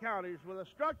 1,000 counties with a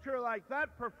structure like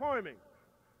that performing,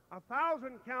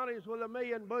 1,000 counties with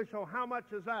 1,000,000 bushel, how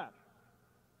much is that?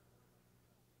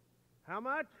 How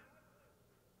much?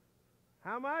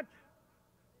 How much?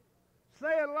 Say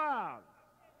it loud.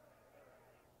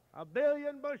 1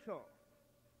 billion bushel.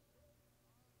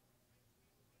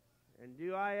 And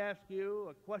do I ask you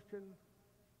a question?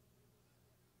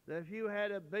 That if you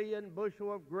had 1 billion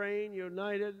bushel of grain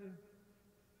united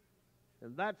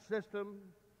in that system,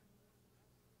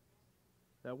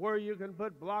 that where you can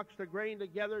put blocks of grain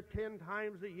together 10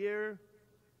 times a year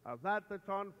of that's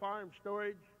on farm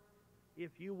storage,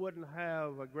 if you wouldn't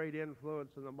have a great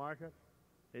influence in the market?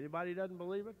 Anybody doesn't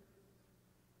believe it?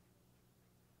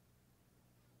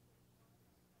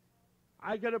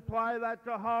 I can apply that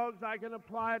to hogs. I can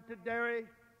apply it to dairy. And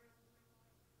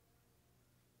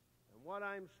what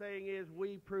I'm saying is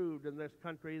we proved in this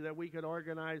country that we could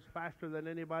organize faster than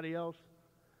anybody else.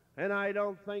 And I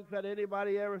don't think that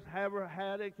anybody ever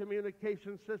had a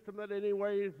communication system that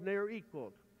anywhere is near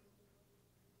equaled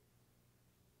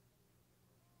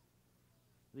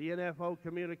the NFO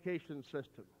communication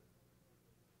system.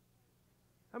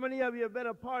 How many of you have been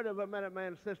a part of a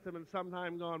Minuteman system in some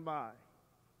time gone by?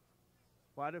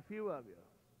 Quite a few of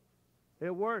you.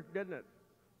 It worked, didn't it?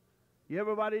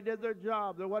 Everybody did their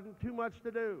job. There wasn't too much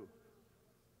to do.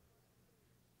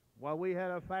 Well, we had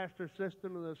a faster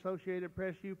system than the Associated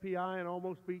Press, UPI, and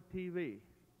almost beat TV.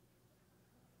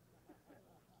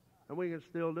 And we can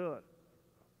still do it.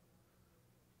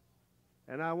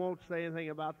 And I won't say anything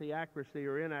about the accuracy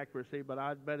or inaccuracy, but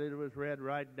I'd bet it was read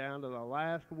right down to the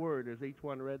last word as each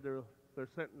one read their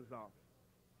sentence off.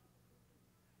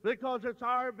 Because it's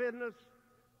our business.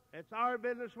 It's our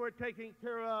business we're taking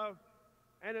care of,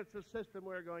 and it's a system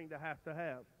we're going to have.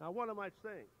 Now, what am I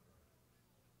saying?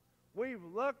 We've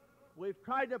looked, we've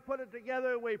tried to put it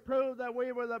together, we proved that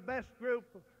we were the best group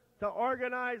to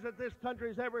organize that this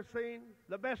country's ever seen,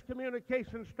 the best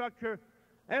communication structure,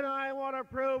 and I want to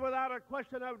prove without a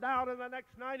question of doubt in the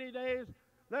next 90 days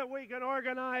that we can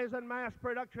organize and mass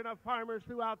production of farmers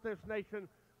throughout this nation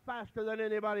faster than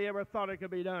anybody ever thought it could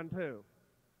be done, too.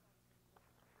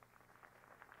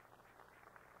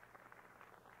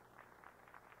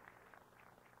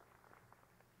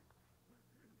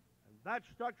 That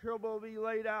structure will be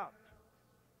laid out.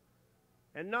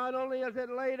 And not only is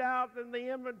it laid out in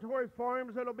the inventory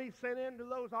forms that will be sent into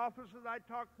those offices I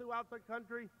talked throughout the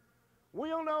country,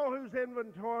 we'll know who's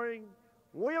inventorying,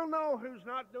 we'll know who's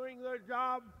not doing their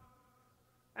job,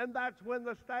 and that's when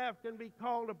the staff can be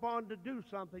called upon to do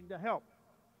something to help.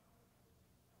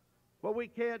 But we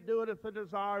can't do it if the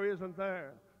desire isn't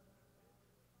there.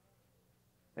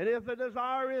 And if the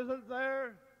desire isn't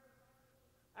there,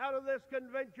 out of this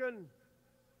convention,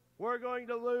 we're going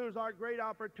to lose our great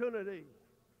opportunity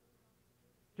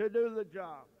to do the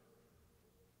job.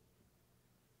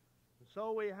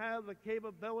 So we have the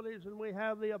capabilities and we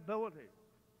have the ability.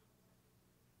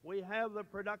 We have the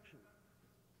production.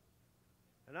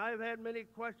 And I've had many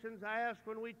questions asked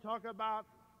when we talk about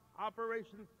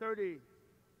Operation 30,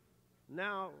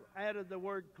 now added the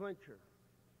word clincher.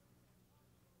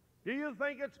 Do you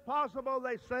think it's possible,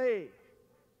 they say,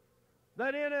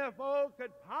 that NFO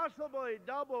could possibly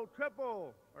double,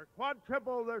 triple, or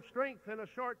quadruple their strength in a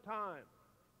short time?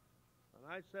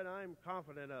 And I said, I'm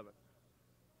confident of it.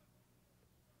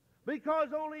 Because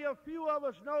only a few of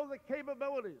us know the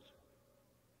capabilities.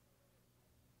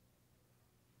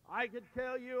 I could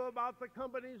tell you about the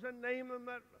companies and name them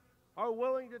that are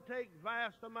willing to take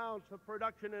vast amounts of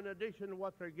production in addition to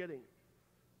what they're getting.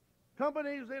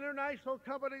 Companies, international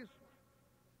companies,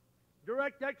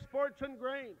 direct exports and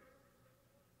grain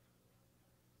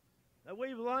that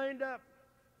we've lined up,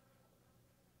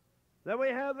 that we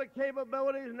have the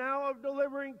capabilities now of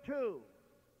delivering to.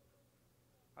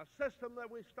 A system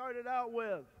that we started out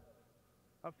with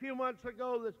a few months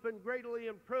ago that's been greatly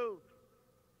improved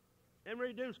and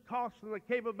reduced costs and the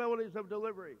capabilities of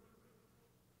delivery.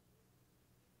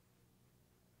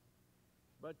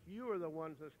 But you are the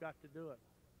ones that's got to do it.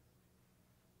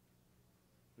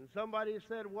 And somebody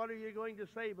said, what are you going to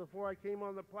say before I came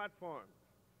on the platform?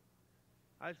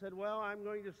 I said, well, I'm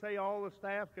going to say all the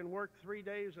staff can work 3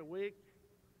 days a week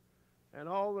and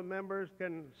all the members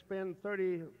can spend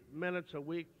 30 minutes a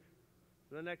week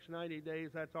for the next 90 days.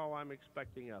 That's all I'm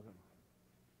expecting of them.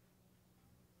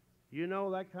 You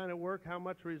know that kind of work, how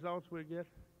much results we get?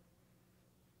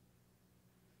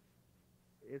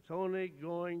 It's only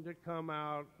going to come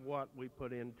out what we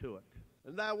put into it.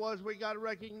 And that was, we got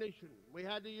recognition. We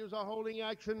had to use a holding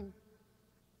action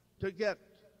to get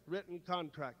written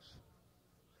contracts.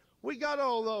 We got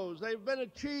all those. They've been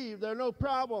achieved. They're no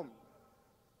problem.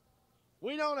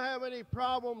 We don't have any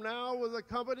problem now with the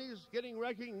companies getting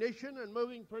recognition and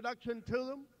moving production to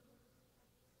them.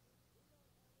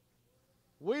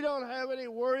 We don't have any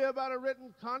worry about a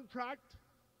written contract.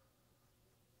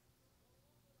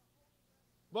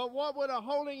 But what would a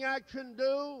holding action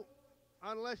do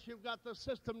unless you've got the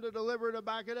system to deliver to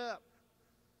back it up?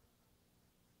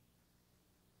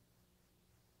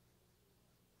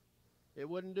 It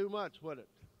wouldn't do much, would it?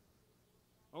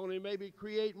 Only maybe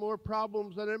create more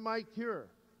problems than it might cure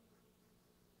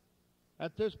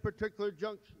at this particular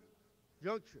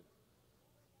junction.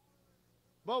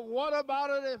 But what about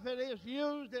it if it is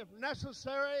used, if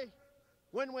necessary,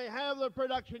 when we have the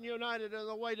production united in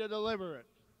the way to deliver it?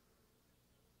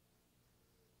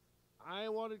 I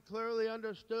want it clearly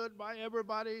understood by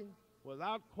everybody,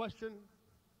 without question,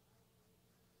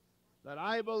 that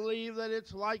I believe that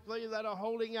it's likely that a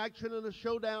holding action and a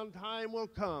showdown time will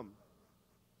come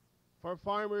for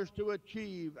farmers to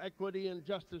achieve equity and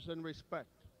justice and respect.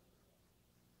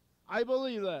 I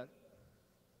believe that.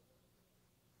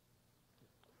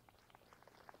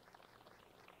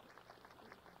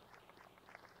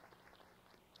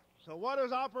 So what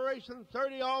is Operation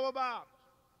 30 all about?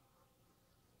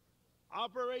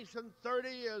 Operation 30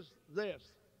 is this,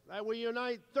 that we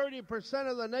unite 30%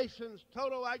 of the nation's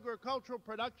total agricultural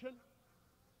production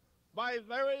by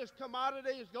various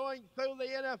commodities going through the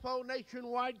NFO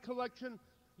nationwide collection,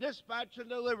 dispatch, and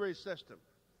delivery system.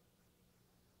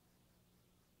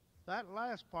 That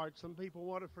last part some people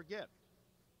want to forget.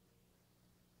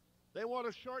 They want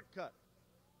a shortcut.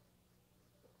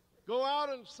 Go out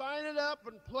and sign it up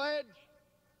and pledge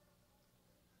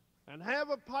and have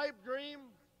a pipe dream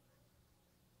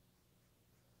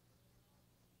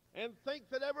and think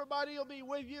that everybody will be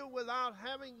with you without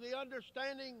having the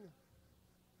understanding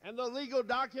and the legal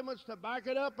documents to back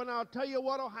it up, and I'll tell you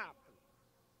what will happen.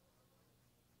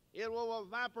 It will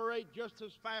evaporate just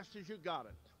as fast as you got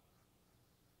it.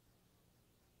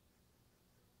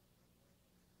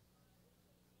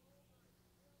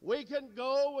 We can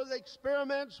go with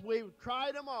experiments. We've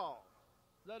tried them all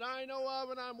that I know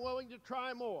of, and I'm willing to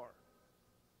try more.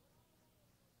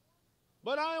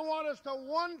 But I want us to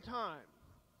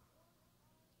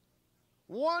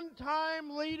one-time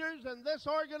leaders in this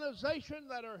organization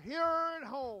that are here at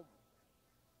home.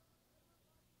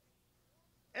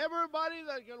 Everybody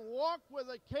that can walk with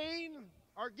a cane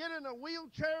or get in a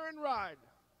wheelchair and ride.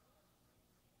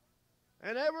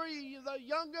 And the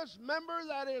youngest member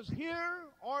that is here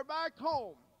or back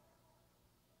home,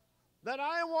 that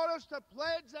I want us to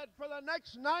pledge that for the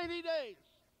next 90 days,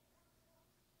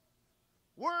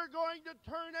 we're going to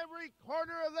turn every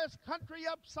corner of this country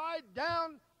upside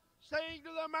down, saying to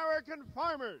the American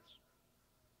farmers,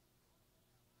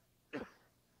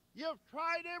 you've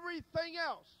tried everything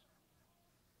else.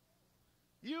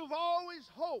 You've always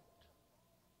hoped.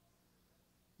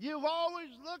 You've always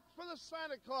looked for the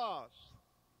Santa Claus.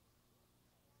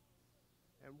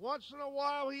 And once in a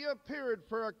while he appeared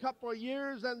for a couple of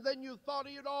years, and then you thought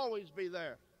he'd always be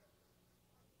there.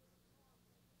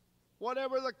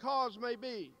 Whatever the cause may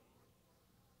be.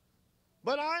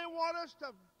 But I want us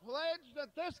to pledge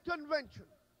that this convention,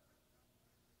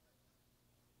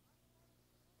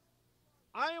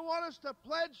 I want us to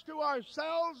pledge to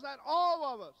ourselves that all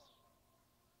of us,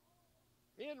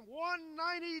 in in one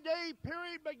 90-day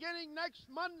period beginning next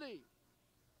Monday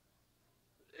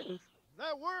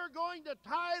that we're going to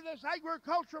tie this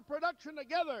agricultural production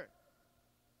together.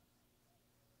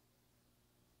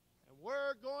 And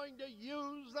we're going to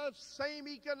use the same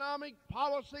economic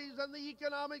policies and the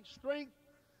economic strength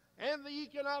and the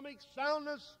economic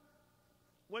soundness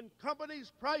when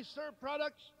companies price their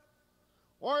products,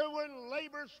 or when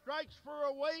labor strikes for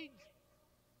a wage,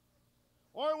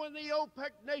 or when the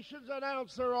OPEC nations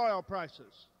announce their oil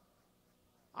prices.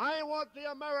 I want the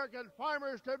American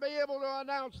farmers to be able to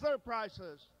announce their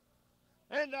prices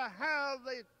and to have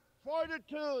the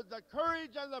fortitude, the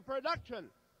courage, and the production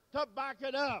to back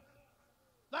it up.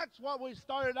 That's what we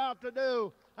started out to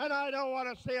do, and I don't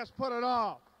want to see us put it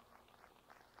off.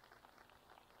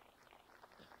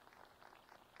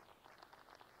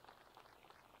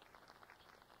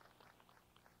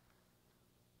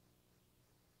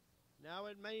 Now,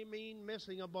 it may mean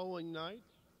missing a bowling night.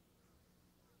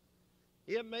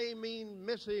 It may mean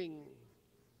missing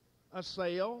a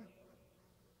sale.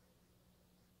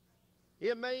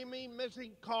 It may mean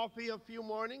missing coffee a few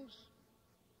mornings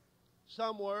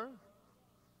somewhere.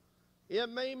 It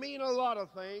may mean a lot of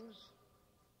things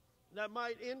that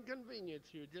might inconvenience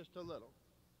you just a little,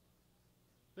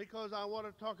 because I want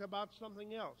to talk about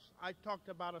something else. I talked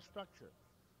about a structure.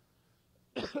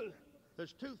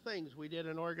 There's two things we did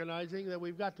in organizing that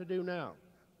we've got to do now.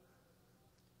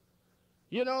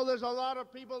 You know, there's a lot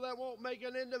of people that won't make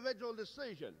an individual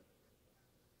decision.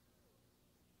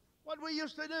 What we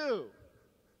used to do,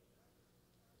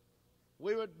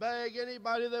 we would beg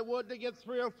anybody that would to get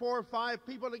 3 or 4 or 5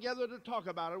 people together to talk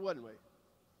about it, wouldn't we?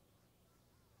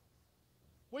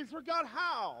 We forgot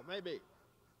how, maybe.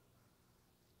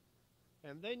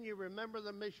 And then you remember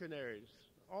the missionaries.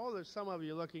 Oh, there's some of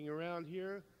you looking around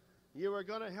here. You were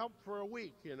going to help for a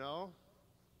week, you know.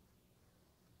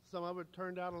 Some of it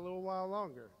turned out a little while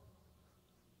longer.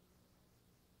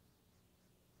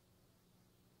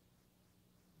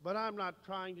 But I'm not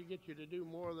trying to get you to do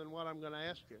more than what I'm going to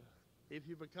ask you. If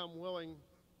you become willing,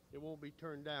 it won't be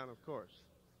turned down, of course.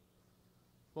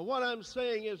 But what I'm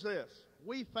saying is this.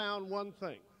 We found one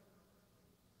thing.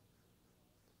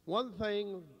 One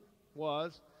thing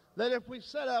was that if we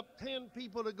set up 10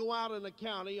 people to go out in the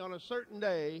county on a certain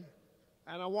day,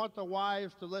 and I want the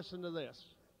wives to listen to this.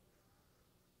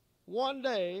 One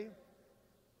day,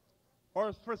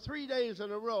 or for 3 days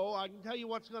in a row, I can tell you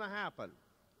what's going to happen.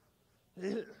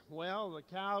 Well, the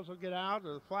cows will get out,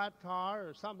 or the flat car,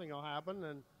 or something will happen,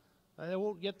 and they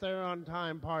won't get there on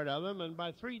time, part of them, and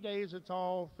by 3 days it's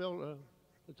all filled,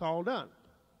 it's all done.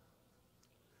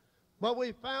 But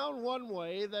we found one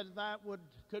way that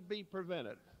could be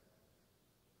prevented.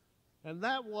 And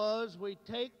that was, we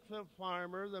take the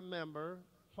farmer, the member,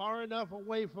 far enough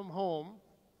away from home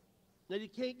that he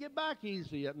can't get back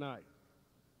easy at night.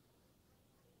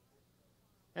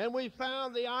 And we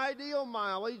found the ideal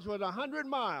mileage was 100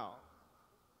 miles.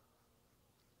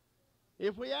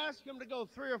 If we asked them to go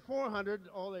 300 or 400,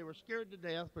 oh, they were scared to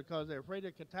death because they were afraid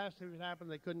a catastrophe would happen,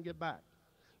 they couldn't get back.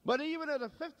 But even at a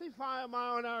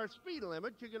 55-mile-an-hour speed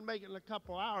limit, you can make it in a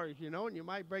couple hours, you know, and you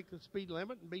might break the speed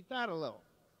limit and beat that a little.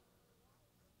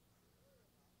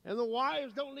 And the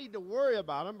wives don't need to worry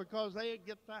about them because they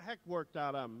get the heck worked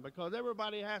out of them, because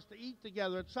everybody has to eat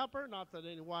together at supper. Not that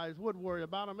any wives would worry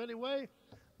about them anyway,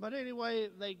 but anyway,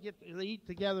 they eat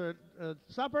together at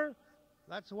supper.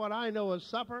 That's what I know as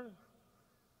supper.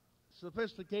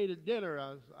 Sophisticated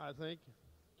dinner, I think,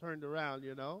 turned around,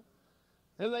 you know.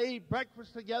 And they eat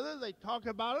breakfast together. They talk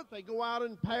about it. They go out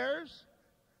in pairs.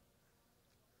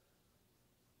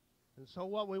 And so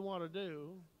what we want to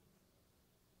do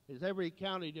is every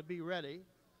county to be ready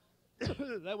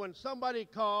that when somebody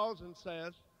calls and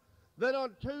says that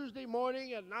on Tuesday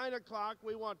morning at 9 o'clock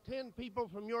we want 10 people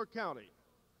from your county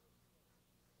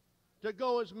to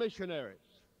go as missionaries.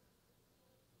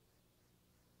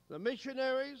 The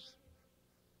missionaries,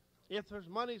 if there's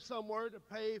money somewhere to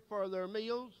pay for their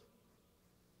meals,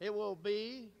 it will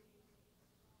be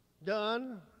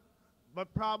done,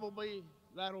 but probably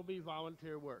that'll be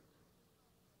volunteer work.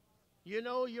 You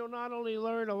know, you'll not only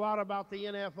learn a lot about the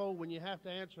NFO when you have to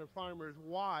answer farmers'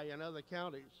 why in other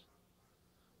counties,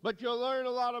 but you'll learn a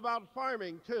lot about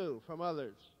farming, too, from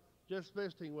others, just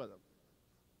visiting with them.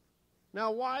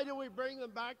 Now, why do we bring them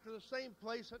back to the same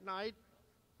place at night,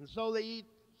 and so they eat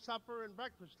supper and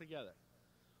breakfast together?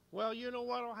 Well, you know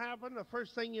what will happen? The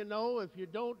first thing you know, if you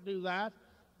don't do that,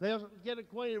 they'll get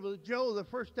acquainted with Joe the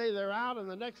first day they're out, and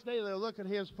the next day they'll look at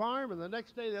his farm, and the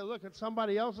next day they'll look at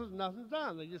somebody else's, and nothing's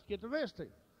done. They just get to visiting.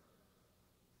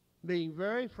 Being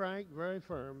very frank, very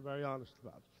firm, very honest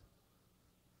about it.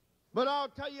 But I'll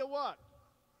tell you what.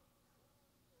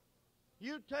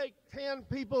 You take 10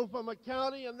 people from a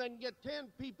county and then get 10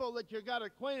 people that you got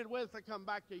acquainted with to come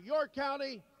back to your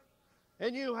county,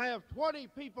 and you have 20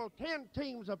 people, 10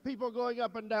 teams of people going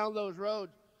up and down those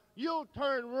roads. You'll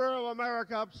turn rural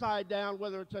America upside down,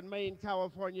 whether it's in Maine,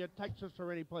 California, Texas,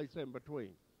 or any place in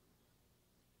between.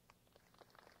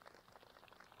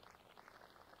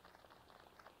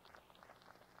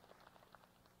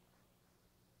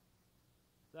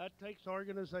 That takes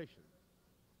organization.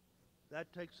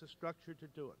 That takes a structure to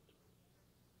do it.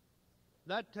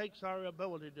 That takes our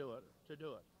ability to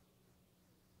do it.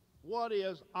 What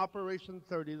is Operation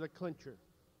 30, the clincher?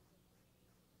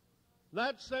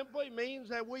 That simply means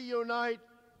that we unite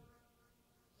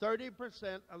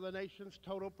 30% of the nation's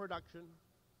total production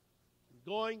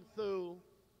going through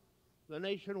the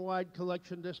nationwide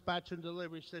collection, dispatch, and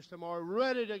delivery system, or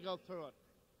ready to go through it.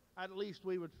 At least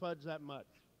we would fudge that much.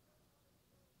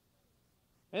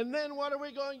 And then what are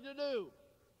we going to do?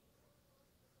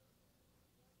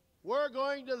 We're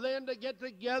going to then get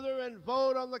together and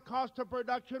vote on the cost of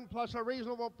production plus a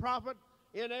reasonable profit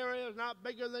in areas not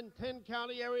bigger than 10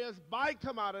 county areas by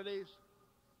commodities,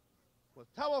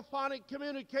 with telephonic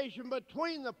communication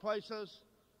between the places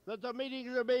that the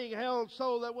meetings are being held,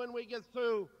 so that when we get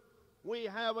through, we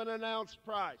have an announced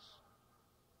price.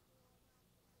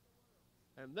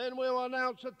 And then we'll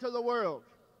announce it to the world.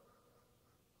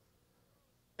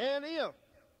 And if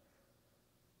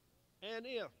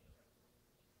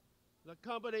the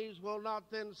companies will not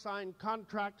then sign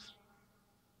contracts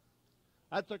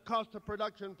at the cost of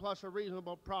production plus a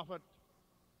reasonable profit,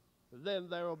 then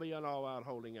there will be an all-out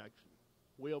holding action.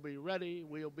 We'll be ready.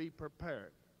 We'll be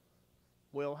prepared.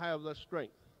 We'll have the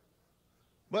strength.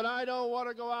 But I don't want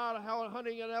to go out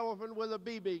hunting an elephant with a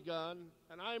BB gun,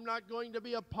 and I'm not going to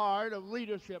be a part of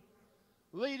leadership,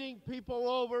 leading people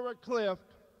over a cliff.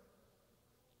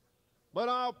 But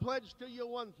I'll pledge to you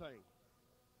one thing.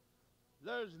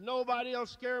 There's nobody will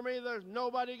scare me. There's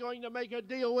nobody going to make a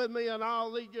deal with me, and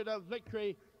I'll lead you to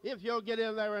victory if you'll get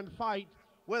in there and fight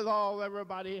with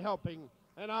everybody helping.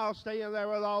 And I'll stay in there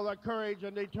with all the courage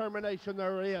and determination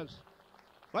there is.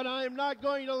 But I'm not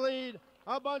going to lead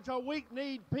a bunch of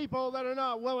weak-kneed people that are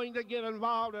not willing to get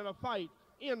involved in a fight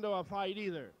into a fight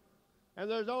either. And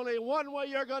there's only one way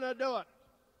you're going to do it,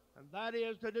 and that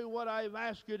is to do what I've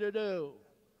asked you to do.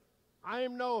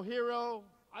 I'm no hero.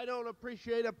 I don't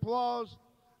appreciate applause.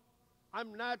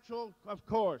 I'm natural, of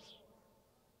course.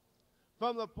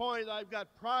 From the point I've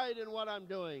got pride in what I'm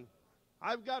doing.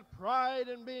 I've got pride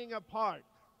in being a part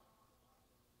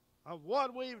of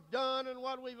what we've done and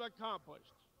what we've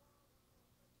accomplished.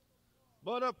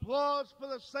 But applause for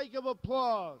the sake of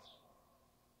applause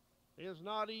is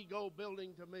not ego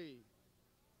building to me.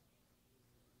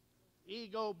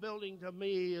 Ego building to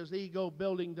me is ego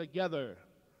building together.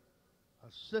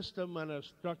 A system and a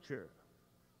structure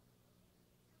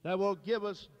that will give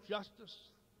us justice,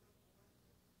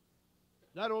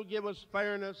 that will give us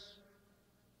fairness,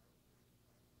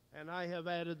 and I have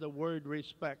added the word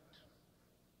respect.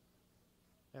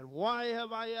 And why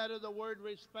have I added the word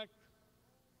respect?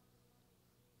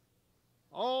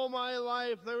 All my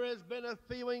life there has been a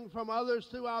feeling from others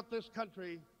throughout this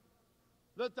country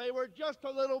that they were just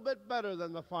a little bit better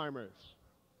than the farmers.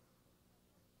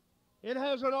 It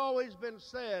hasn't always been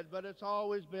said, but it's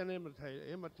always been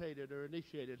imitated or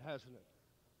initiated, hasn't it?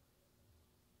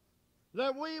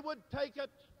 That we would take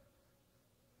it,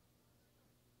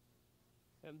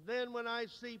 and then when I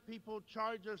see people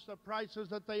charge us the prices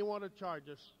that they want to charge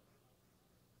us,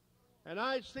 and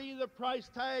I see the price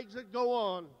tags that go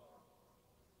on,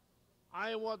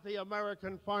 I want the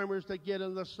American farmers to get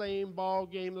in the same ball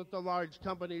game that the large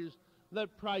companies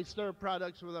that price their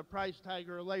products with a price tag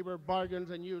or labor bargains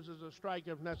and uses a strike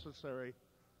if necessary.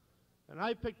 And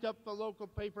I picked up the local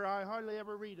paper. I hardly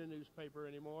ever read a newspaper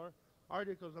anymore,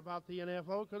 articles about the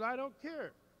NFO, because I don't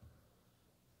care.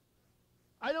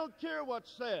 I don't care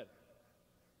what's said.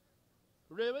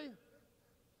 Really?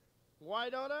 Why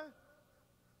don't I?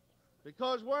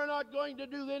 Because we're not going to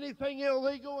do anything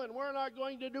illegal, and we're not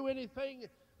going to do anything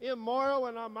immoral,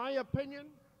 and in my opinion,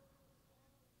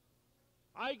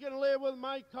 I can live with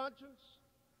my conscience,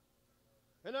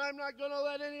 and I'm not going to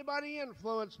let anybody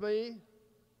influence me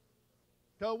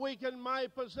to weaken my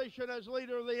position as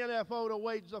leader of the NFO to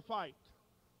wage the fight.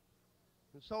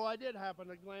 And so I did happen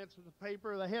to glance at the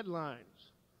paper, the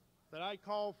headlines, that I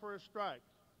call for a strike.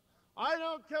 I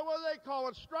don't care whether they call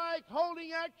it strike,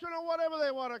 holding action, or whatever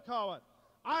they want to call it.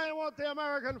 I want the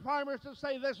American farmers to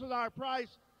say this is our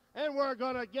price, and we're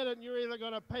going to get it, and you're either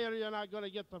going to pay it or you're not going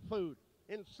to get the food.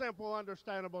 In simple,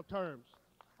 understandable terms.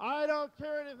 I don't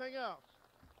care anything else.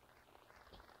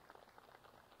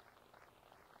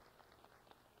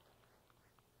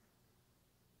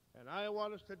 And I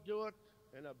want us to do it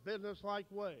in a business-like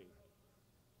way.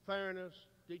 Fairness,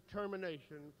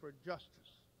 determination for justice.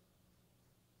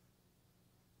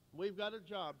 We've got a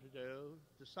job to do,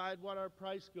 decide what our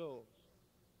price goes,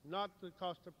 not the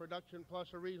cost of production plus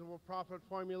a reasonable profit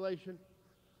formulation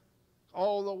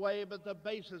all the way, but the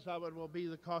basis of it will be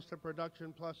the cost of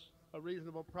production plus a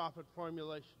reasonable profit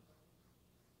formulation.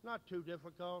 Not too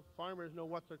difficult. Farmers know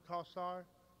what their costs are.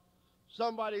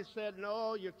 Somebody said,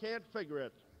 no, you can't figure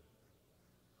it.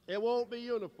 It won't be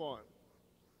uniform.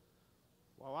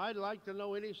 Well, I'd like to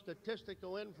know any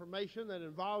statistical information that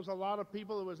involves a lot of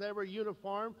people that was ever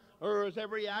uniform or was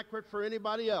ever accurate for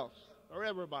anybody else or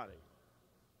everybody.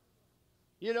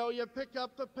 You know, you pick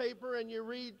up the paper and you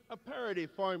read a parity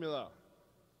formula.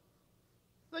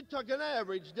 They took an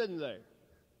average, didn't they?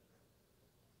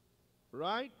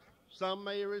 Right? Some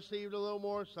may have received a little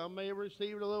more, some may have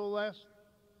received a little less.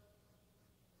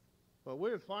 But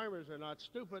we farmers are not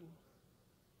stupid.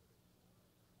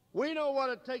 We know what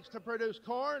it takes to produce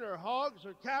corn or hogs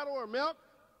or cattle or milk,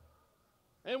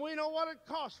 and we know what it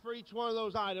costs for each one of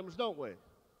those items, don't we?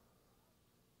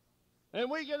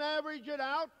 And we can average it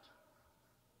out,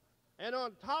 and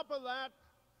on top of that,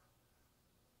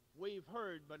 we've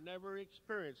heard but never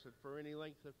experienced it for any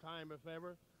length of time, if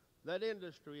ever, that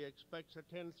industry expects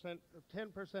a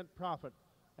 10% profit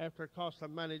after cost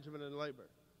of management and labor.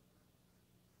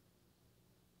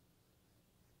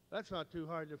 That's not too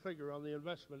hard to figure on the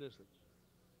investment, is it?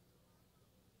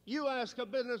 You ask a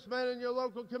businessman in your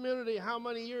local community how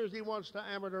many years he wants to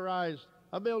amortize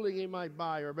a building he might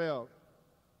buy or build.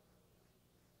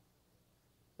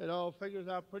 It all figures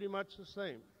out pretty much the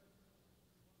same.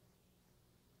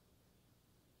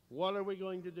 What are we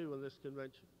going to do in this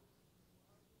convention?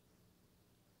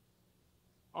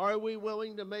 Are we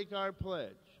willing to make our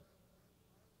pledge?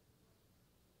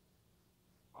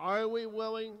 Are we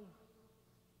willing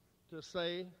to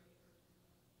say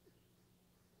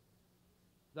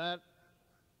that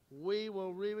we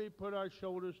will really put our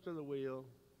shoulders to the wheel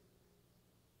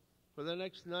for the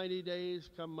next 90 days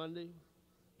come Monday?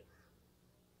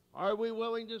 Are we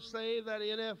willing to say that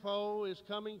NFO is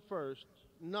coming first,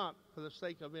 not for the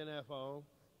sake of NFO?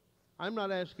 I'm not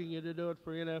asking you to do it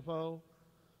for NFO.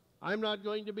 I'm not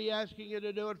going to be asking you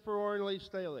to do it for Ornley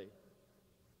Staley.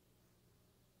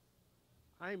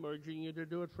 I'm urging you to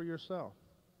do it for yourself,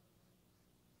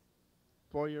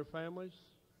 for your families,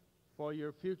 for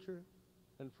your future,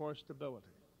 and for stability.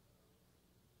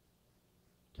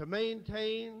 To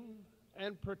maintain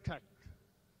and protect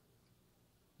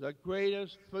the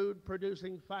greatest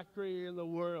food-producing factory in the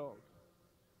world,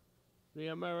 the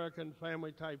American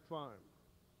family-type farm.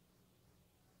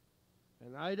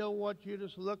 And I don't want you to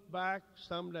look back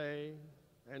someday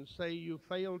and say you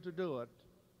failed to do it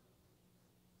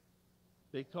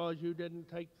because you didn't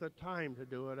take the time to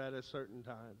do it at a certain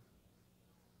time.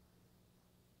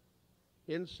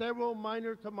 In several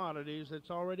minor commodities,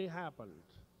 it's already happened.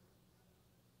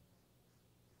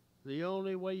 The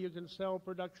only way you can sell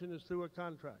production is through a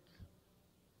contract.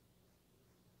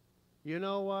 You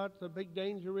know what the big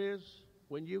danger is?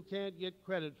 When you can't get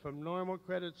credit from normal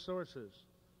credit sources,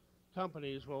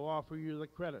 companies will offer you the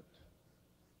credit.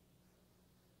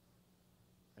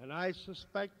 And I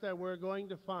suspect that we're going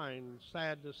to find,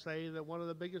 sad to say, that one of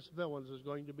the biggest villains is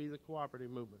going to be the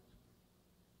cooperative movement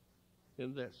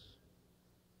in this.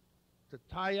 To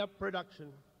tie up production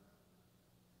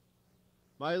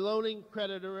by loaning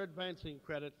credit or advancing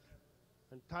credit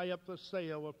and tie up the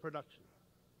sale of production.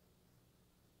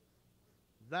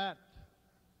 That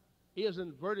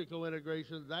isn't vertical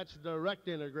integration, that's direct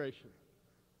integration,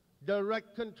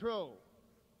 direct control.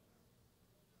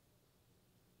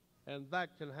 And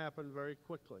that can happen very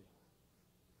quickly.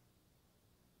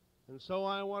 And so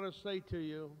I want to say to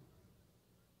you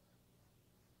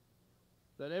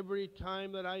that every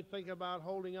time that I think about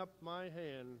holding up my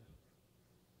hand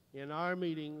in our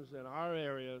meetings, in our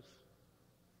areas,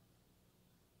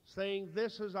 saying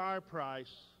this is our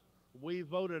price, we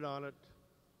voted on it,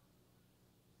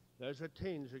 there's a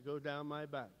tinge that goes down my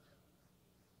back.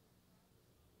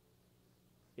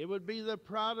 It would be the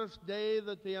proudest day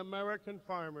that the American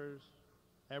farmers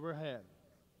ever had,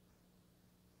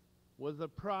 with the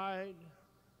pride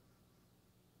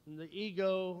and the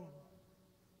ego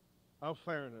of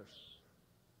fairness,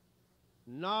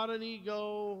 not an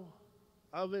ego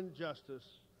of injustice,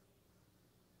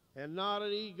 and not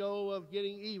an ego of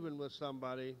getting even with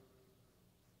somebody,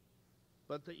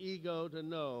 but the ego to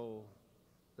know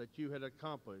that you had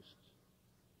accomplished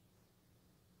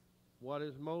what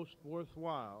is most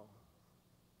worthwhile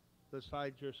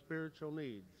besides your spiritual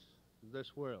needs in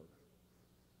this world.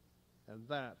 And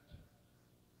that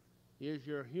is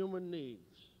your human needs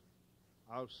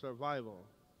of survival,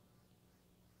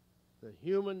 the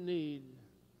human need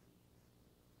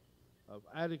of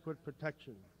adequate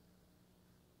protection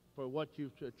for what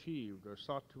you've achieved or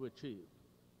sought to achieve,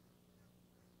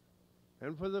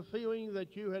 and for the feeling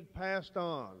that you had passed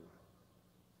on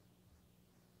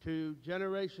to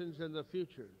generations in the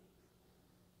future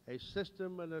a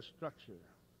system and a structure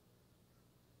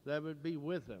that would be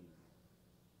with them,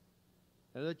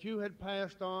 and that you had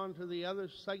passed on to the other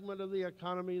segment of the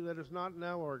economy that is not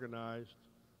now organized,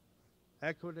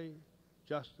 equity,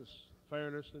 justice,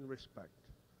 fairness, and respect,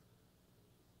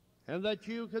 and that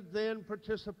you could then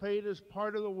participate as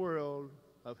part of the world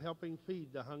of helping feed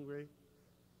the hungry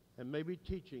and maybe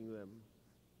teaching them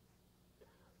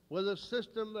with a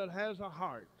system that has a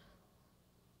heart,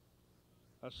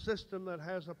 a system that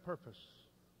has a purpose,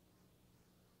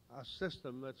 a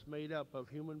system that's made up of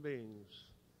human beings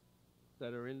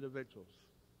that are individuals,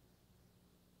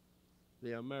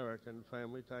 the American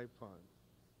Family Type Fund.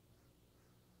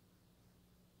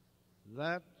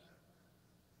 That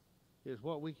is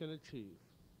what we can achieve.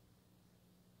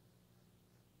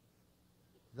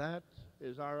 That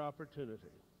is our opportunity.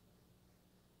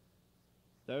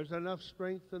 There's enough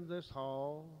strength in this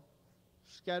hall,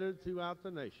 scattered throughout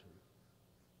the nation,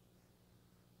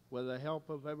 with the help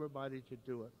of everybody to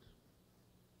do it.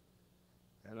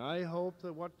 And I hope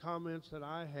that what comments that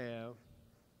I have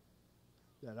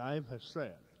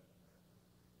said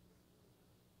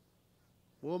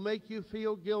will make you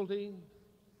feel guilty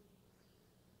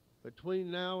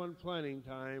between now and planning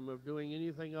time of doing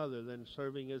anything other than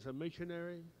serving as a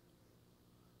missionary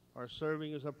or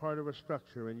serving as a part of a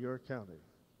structure in your county.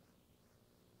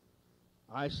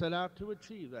 I set out to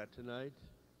achieve that tonight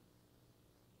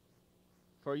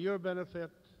for your benefit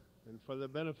and for the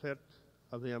benefit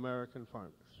of the American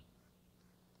farmers.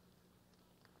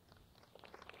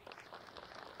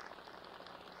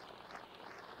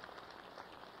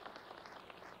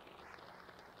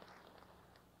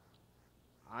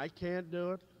 I can't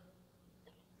do it.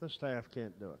 The staff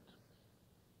can't do it.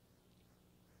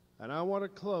 And I want to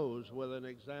close with an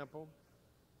example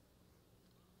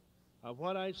of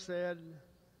what I said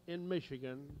in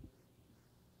Michigan.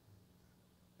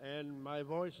 And my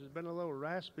voice has been a little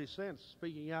raspy since,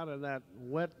 speaking out on that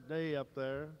wet day up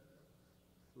there.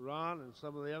 Ron and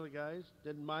some of the other guys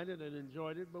didn't mind it and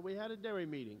enjoyed it, but we had a dairy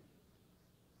meeting.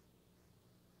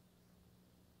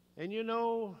 And you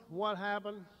know what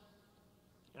happened?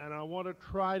 And I want to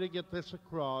try to get this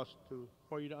across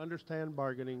for you to understand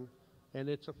bargaining and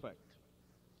its effect.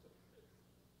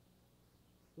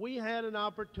 We had an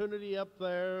opportunity up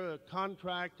there, a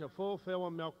contract, to fulfill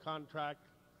a milk contract,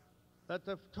 that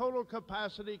the total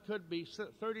capacity could be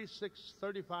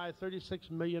 36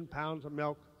 million pounds of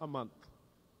milk a month.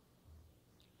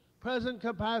 Present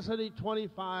capacity,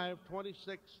 25,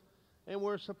 26, and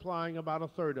we're supplying about a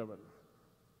third of it.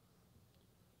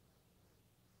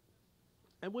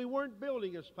 And we weren't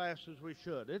building as fast as we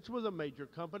should. It's with a major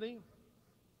company.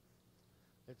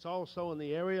 It's also in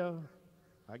the area.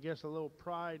 I guess a little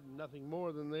pride, nothing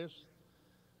more than this.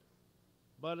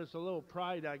 But it's a little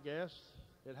pride, I guess.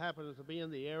 It happens to be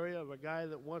in the area of a guy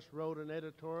that once wrote an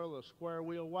editorial, a square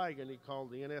wheel wagon he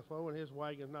called the NFO, and his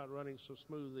wagon's not running so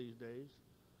smooth these days.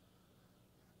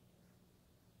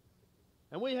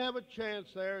 And we have a chance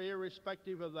there,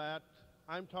 irrespective of that.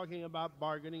 I'm talking about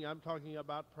bargaining. I'm talking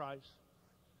about price.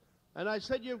 And I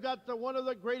said, you've got one of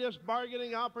the greatest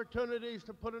bargaining opportunities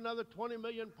to put another 20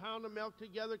 million pounds of milk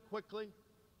together quickly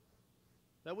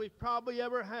that we've probably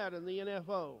ever had in the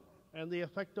NFO, and the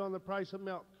effect on the price of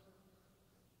milk.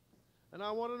 And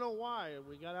I want to know why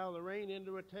we got out of the rain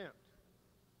into a tent.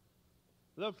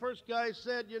 The first guy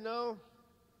said, you know,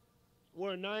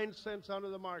 we're 9 cents under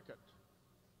the market.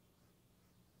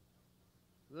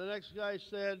 The next guy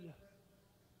said,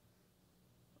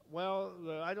 well,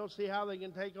 I don't see how they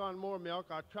can take on more milk.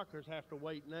 Our truckers have to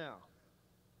wait now.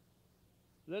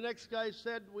 The next guy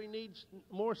said, we need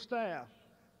more staff.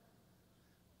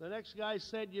 The next guy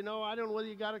said, you know, I don't know whether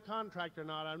you got a contract or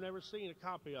not. I've never seen a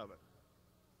copy of it.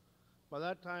 By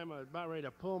that time, I was about ready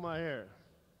to pull my hair.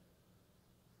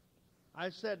 I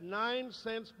said 9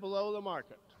 cents below the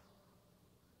market.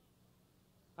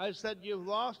 I said, you've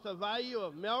lost the value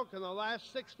of milk in the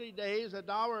last 60 days,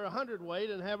 $1 a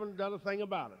hundredweight, and haven't done a thing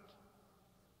about it.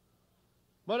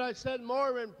 But I said,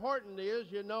 more important is,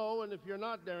 you know, and if you're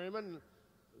not dairymen,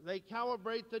 they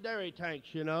calibrate the dairy tanks,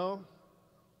 you know.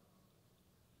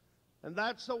 And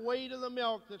that's the weight of the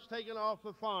milk that's taken off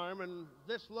the farm, and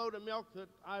this load of milk that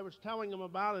I was telling them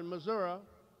about in Missouri,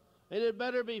 and it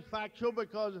better be factual,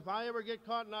 because if I ever get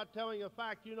caught not telling a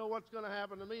fact, you know what's going to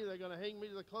happen to me. They're going to hang me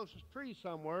to the closest tree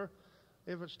somewhere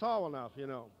if it's tall enough, you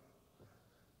know.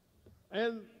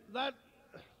 And that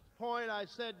point I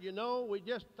said, you know,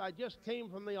 I just came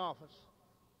from the office.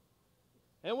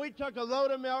 And we took a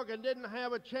load of milk and didn't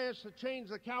have a chance to change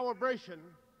the calibration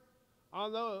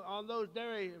on those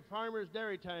farmers'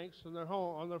 dairy tanks on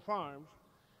their farms.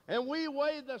 And we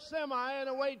weighed the semi, and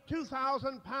it weighed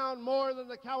 2,000 pounds more than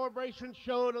the calibration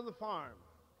showed on the farm.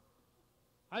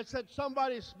 I said,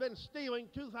 somebody's been stealing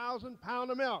 2,000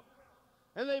 pounds of milk.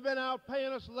 And they've been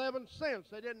outpaying us 11 cents.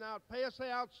 They didn't outpay us, they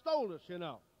outstole us, you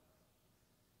know.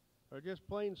 Or just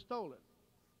plain stole it.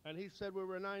 And he said we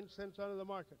were 9 cents under the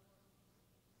market.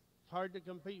 It's hard to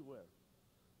compete with.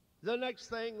 The next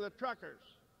thing, the truckers.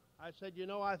 I said, you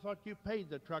know, I thought you paid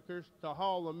the truckers to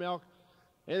haul the milk.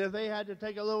 And if they had to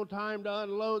take a little time to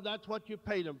unload, that's what you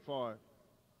paid them for.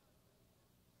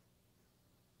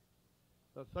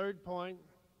 The third point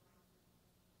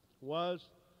was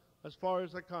as far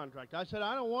as the contract. I said,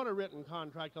 I don't want a written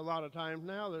contract a lot of times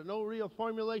now. There's no real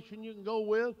formulation you can go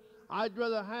with. I'd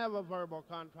rather have a verbal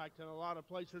contract in a lot of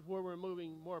places where we're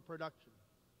moving more production.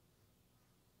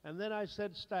 And then I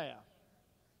said staff.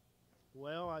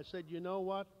 Well, I said, you know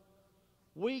what?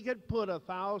 We could put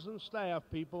 1,000 staff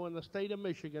people in the state of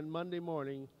Michigan Monday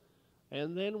morning,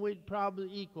 and then we'd probably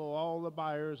equal all the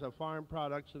buyers of farm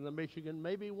products in the Michigan,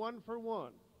 maybe one for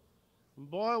one.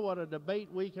 Boy, what a debate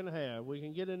we can have. We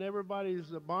can get in everybody's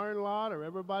barn lot or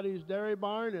everybody's dairy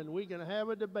barn, and we can have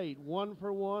a debate one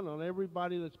for one on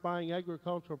everybody that's buying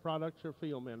agricultural products or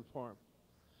field men for them.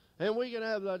 And we can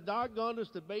have the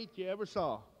doggonest debate you ever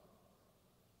saw.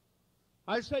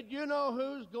 I said, you know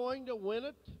who's going to win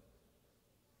it?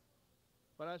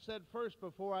 But I said first,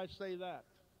 before I say that,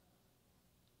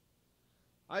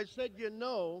 I said, you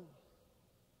know,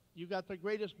 you got the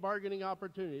greatest bargaining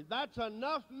opportunity. That's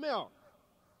enough milk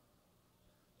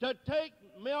to take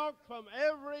milk from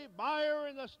every buyer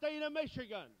in the state of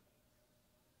Michigan,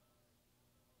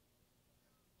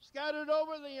 scattered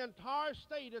over the entire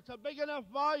state. It's a big enough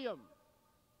volume.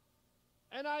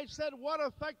 And I said, what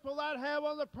effect will that have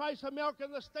on the price of milk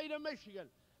in the state of Michigan?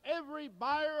 Every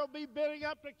buyer will be bidding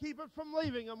up to keep it from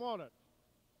leaving them, won't it?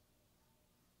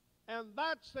 And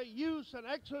that's the use and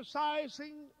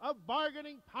exercising of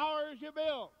bargaining power as you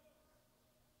build.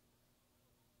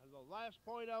 And the last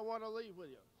point I want to leave with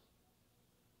you.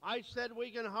 I said we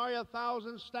can hire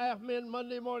 1,000 staff men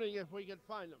Monday morning if we can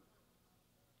find them.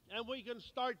 And we can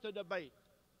start the debate.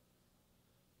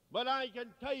 But I can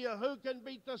tell you who can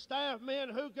beat the staff men,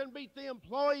 who can beat the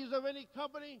employees of any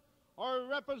company or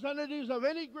representatives of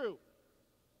any group.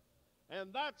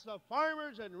 And that's the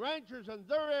farmers and ranchers in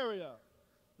their area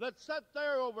that sit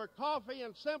there over coffee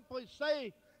and simply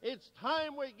say, it's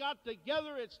time we got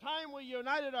together, it's time we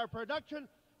united our production,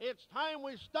 it's time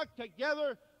we stuck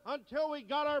together until we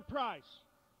got our price.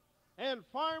 And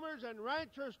farmers and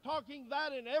ranchers talking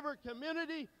that in every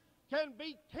community can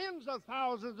beat tens of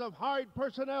thousands of hired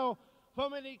personnel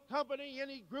from any company,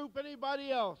 any group,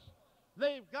 anybody else.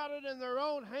 They've got it in their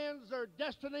own hands. Their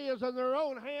destiny is in their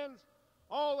own hands.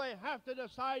 All they have to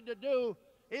decide to do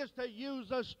is to use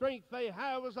the strength they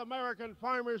have as American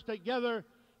farmers together,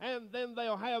 and then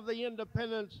they'll have the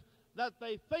independence that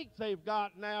they think they've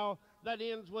got now that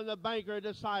ends when the banker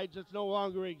decides it no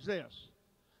longer exists.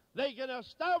 They can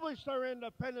establish their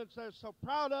independence they're so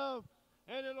proud of,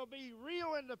 and it'll be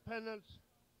real independence,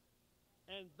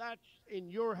 and that's in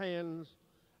your hands,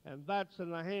 and that's in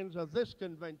the hands of this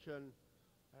convention.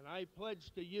 And I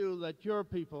pledge to you that your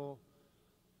people,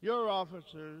 your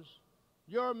officers,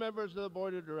 your members of the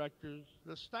board of directors,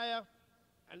 the staff,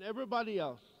 and everybody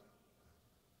else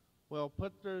will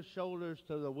put their shoulders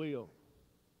to the wheel.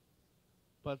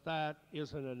 But that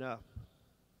isn't enough.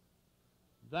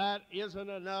 That isn't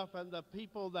enough, and the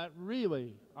people that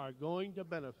really are going to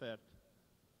benefit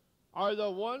are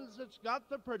the ones that's got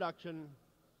the production,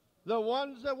 the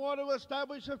ones that want to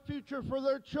establish a future for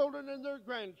their children and their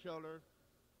grandchildren,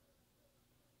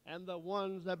 and the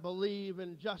ones that believe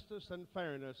in justice and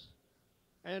fairness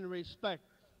and respect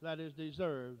that is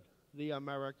deserved the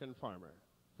American farmer.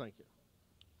 Thank you.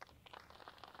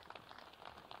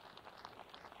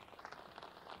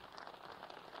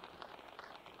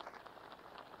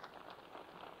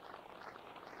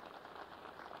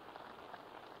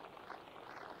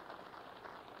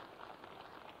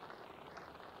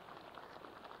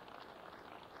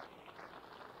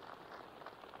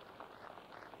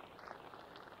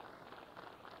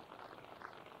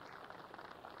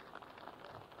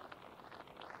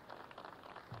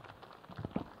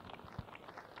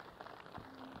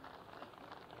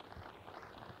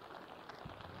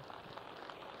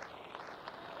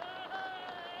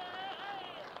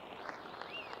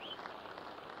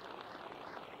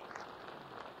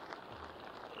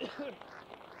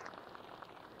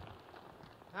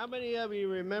 How many of you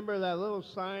remember that little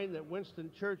sign that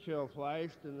Winston Churchill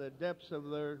flashed in the depths of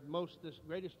their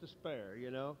greatest despair,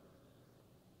 you know?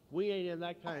 We ain't in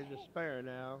that kind of despair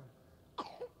now.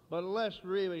 But let's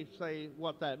really say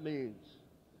what that means.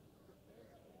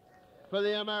 For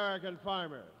the American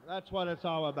farmer, that's what it's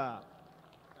all about.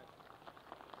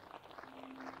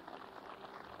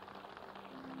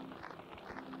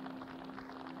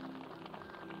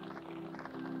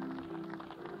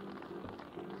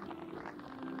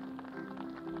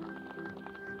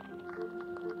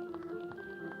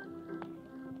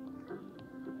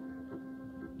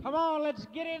 Come on, let's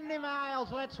get in the aisles.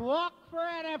 Let's walk for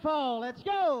NFO. Let's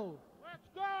go. Let's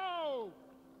go!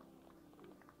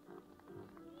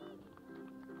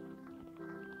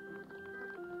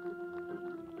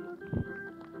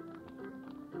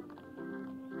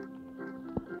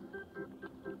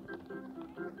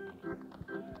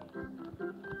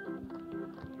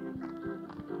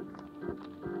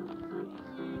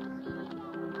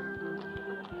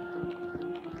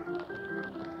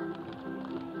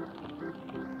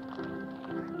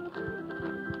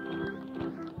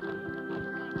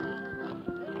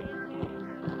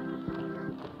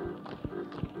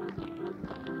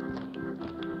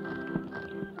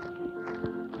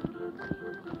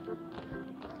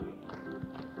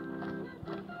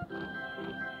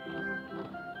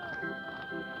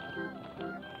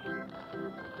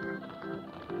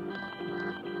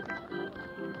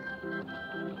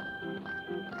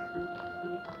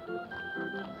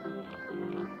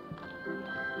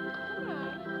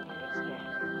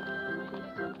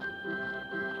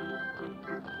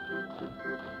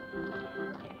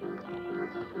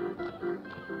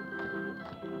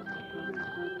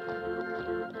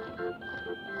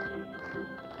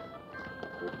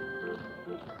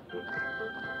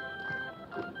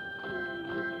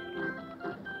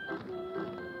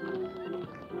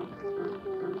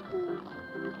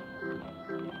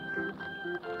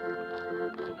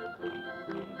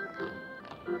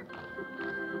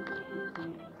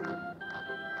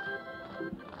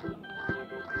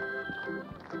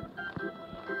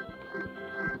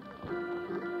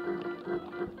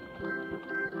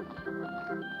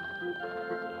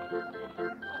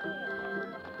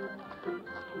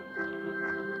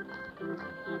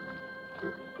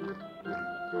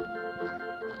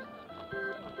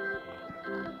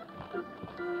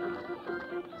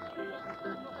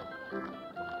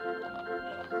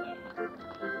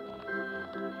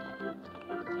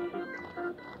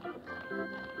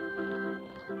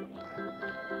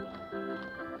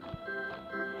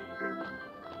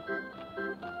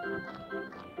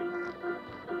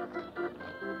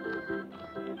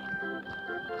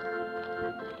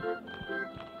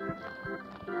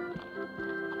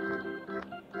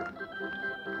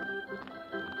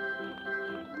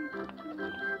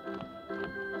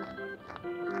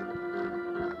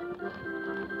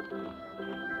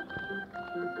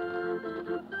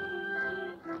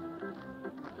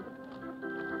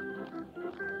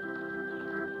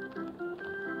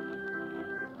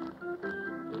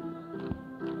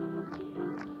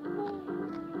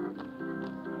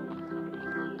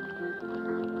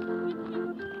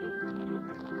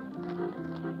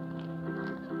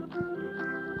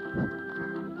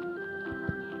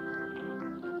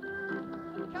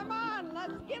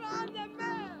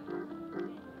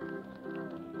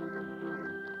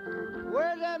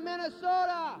 Where's that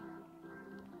Minnesota?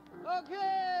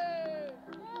 Okay.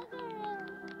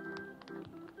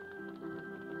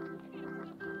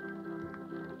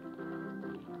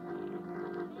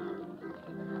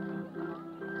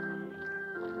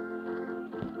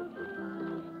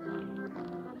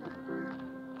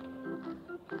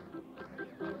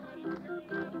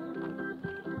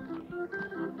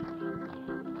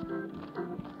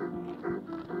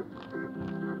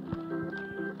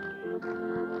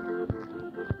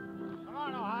 Come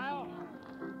on, Ohio.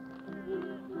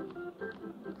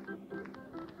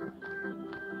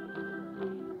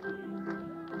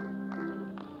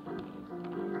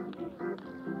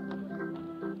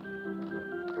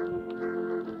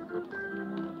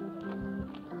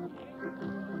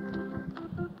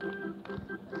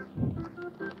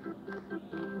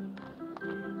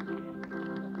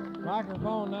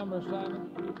 Microphone number 7.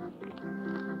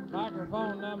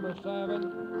 Microphone number 7.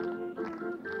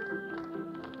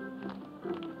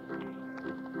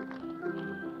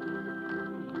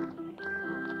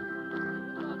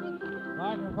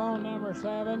 Microphone number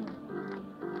 7.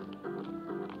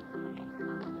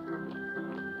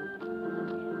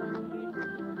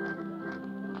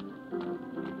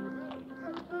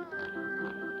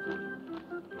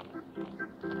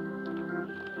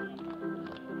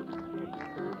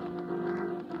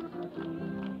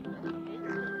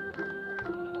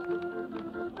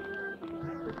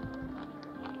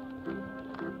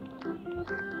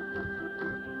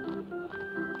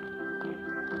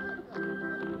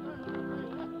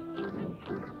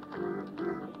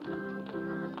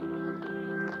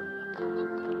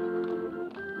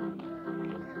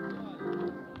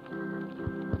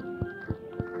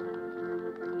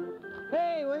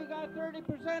 buy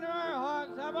 30% of our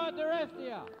hogs. How about the rest of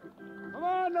you? Come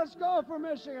on, let's go for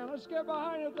Michigan. Let's get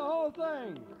behind it, the whole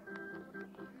thing.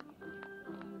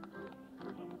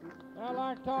 I'd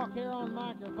like to talk here on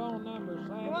microphone number 7.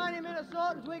 Come on, you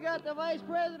Minnesotans, we got the vice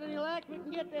president-elect. We can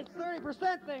get this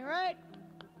 30% thing, right?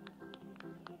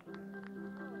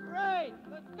 Right,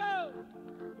 let's go.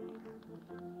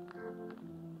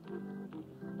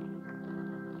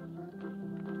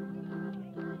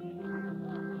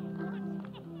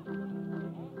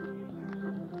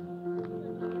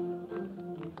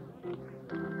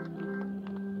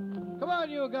 Come on,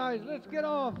 you guys, let's get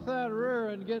off that rear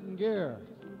and get in gear.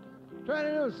 Trying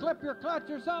to do slip your clutch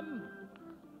or something?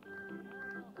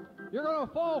 You're going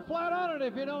to fall flat on it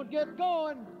if you don't get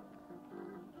going.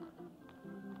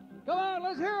 Come on,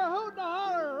 let's hear a hoot and a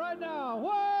holler right now.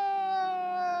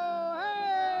 Whoa!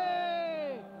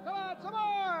 Hey! Come on, some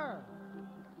more!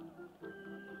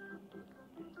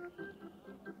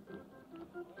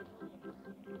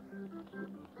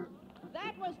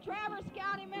 That was Traverse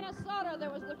County, Minnesota.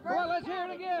 That was the first. Well, let's hear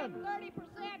it again.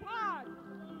 30% hogs.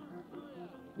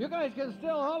 You guys can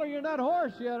still holler, you're not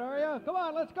hoarse yet, are you? Come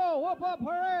on, let's go. Whoop up,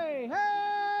 hooray!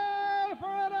 Hey for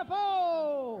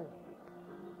NFO!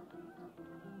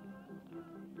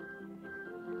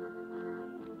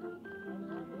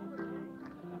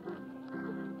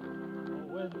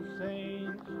 When the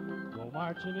Saints go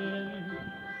marching in,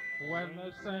 when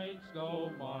the Saints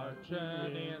go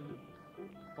marching in,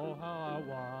 oh how I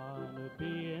want to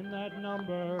be in that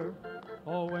number.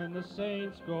 Oh, when the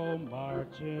Saints go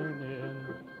marching in.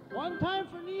 One time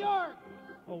for New York.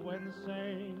 Oh, when the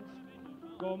Saints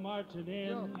go marching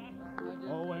in.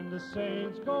 Oh, when the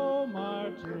Saints go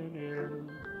marching in.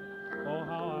 Oh,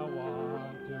 how I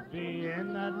want to be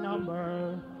in that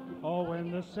number. Oh,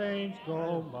 when the Saints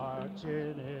go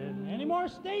marching in. Any more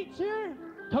states here?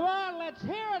 Come on, let's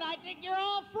hear it. I think you're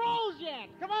all froze yet.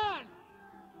 Come on.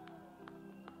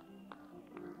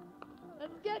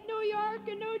 Let's get New York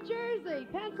and New Jersey,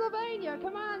 Pennsylvania.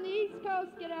 Come on, the East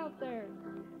Coast, get out there.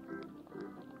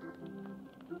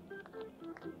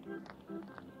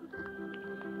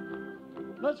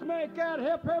 Let's make that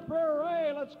hip hip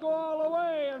hooray. Let's go all the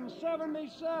way in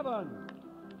 77.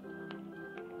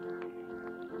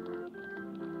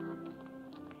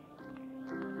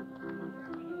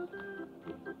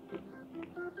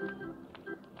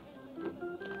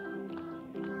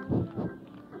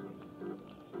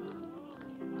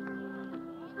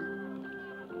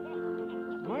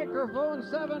 Microphone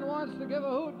 7 wants to give a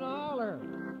hoot and a holler.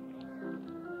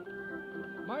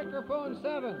 Microphone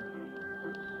 7.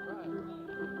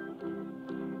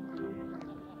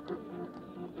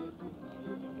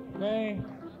 Okay.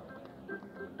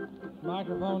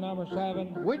 Microphone number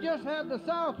 7. We just had the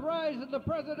South rise in the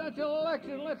presidential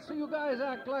election. Let's see you guys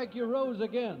act like you rose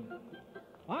again.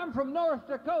 I'm from North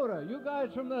Dakota. You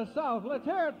guys from the South. Let's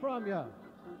hear it from you.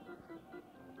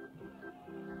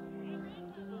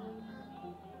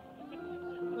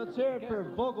 Let's hear it for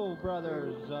Vogel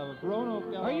Brothers of Roanoke,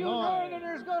 Illinois. Are you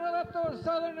Northerners going to let those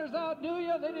Southerners outdo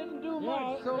you? They didn't do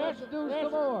much, so let's do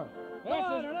some more. Come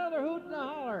on, another hoot and a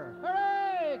holler.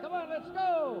 Hooray! Come on, let's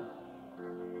go.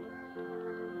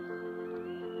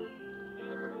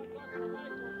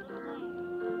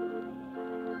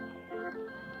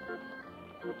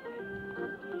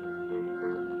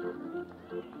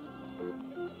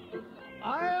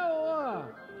 Iowa!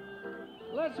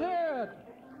 Let's hear it.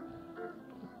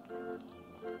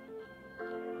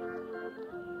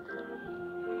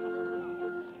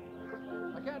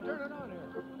 I can't turn it on here.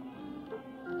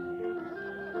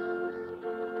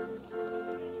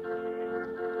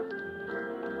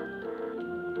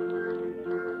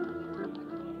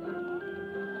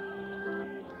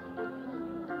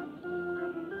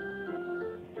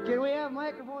 Can we have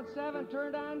microphone 7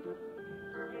 turned on?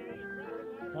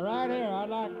 Right here, I'd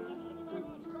like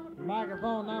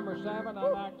microphone number 7.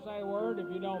 I'd like to say a word,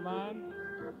 if you don't mind.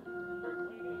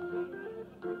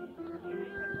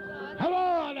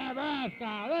 Hello,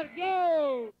 Nebraska, let's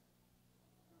go!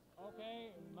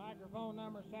 Okay, microphone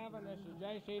number 7. This is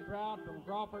J.C. Trout from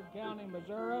Crawford County,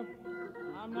 Missouri.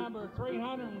 I'm number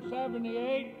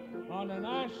 378 on the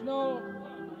national.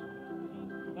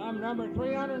 I'm number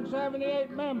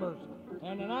 378 members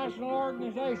in the national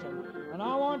organization. And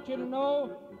I want you to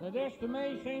know that this to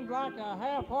me seems like a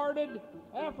half-hearted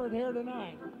effort here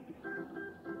tonight.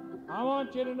 I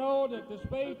want you to know that the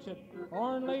speech that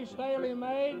Orrin Lee Staley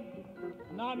made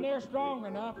is not near strong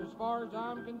enough as far as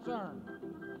I'm concerned.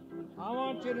 I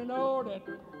want you to know that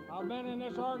I've been in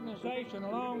this organization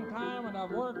a long time and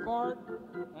I've worked for it,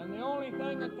 and the only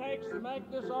thing it takes to make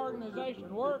this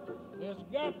organization work is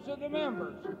guts of the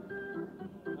members.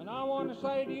 And I want to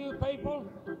say to you people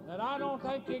that I don't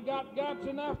think you got guts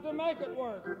enough to make it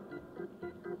work.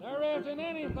 There isn't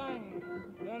anything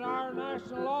that our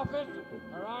national office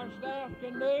or our staff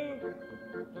can do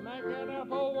to make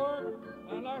NFO work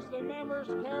unless the members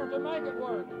care to make it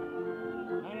work.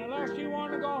 And unless you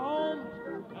want to go home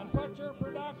and put your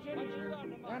production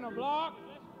in a block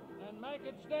and make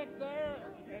it stick there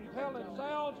until it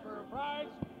sells for a price,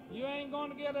 you ain't going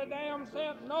to get a damn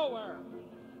cent nowhere.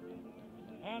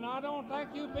 And I don't think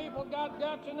you people got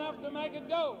guts enough to make it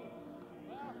go.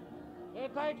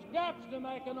 It takes guts to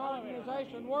make an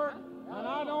organization work, and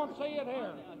I don't see it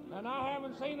here. And I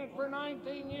haven't seen it for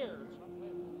 19 years.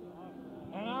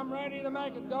 And I'm ready to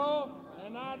make it go,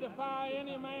 and I defy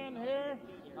any man here.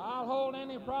 I'll hold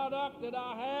any product that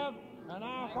I have, and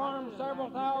I farm several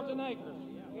thousand acres.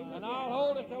 And I'll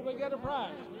hold it till we get a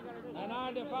price. And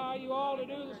I defy you all to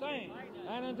do the same.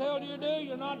 And until you do,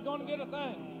 you're not going to get a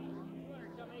thing.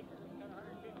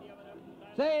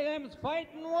 Say them's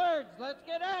fighting words. Let's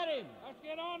get at him. Let's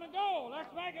get on the go.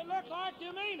 Let's make it look like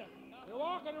you mean it. You're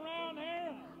walking around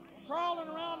here, crawling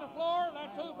around the floor.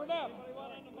 That's who for Dept.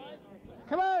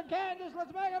 Come on, Kansas,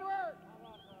 let's make it work.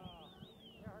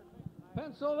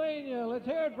 Pennsylvania, let's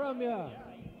hear it from you.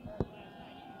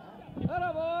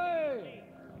 Atta boy.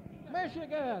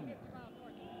 Michigan.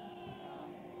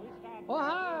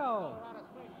 Ohio.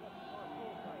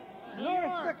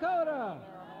 North Dakota.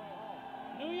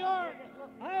 New York.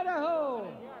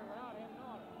 Idaho.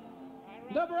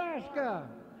 Nebraska.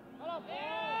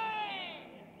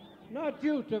 Not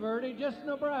you, Taverny, just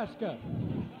Nebraska.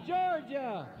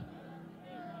 Georgia.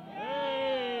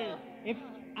 Hey. If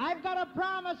I've got a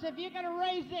promise, if you're going to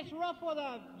raise this roof with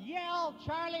a yell,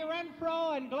 Charlie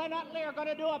Renfro and Glenn Utley are going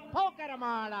to do a polka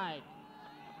tomorrow night.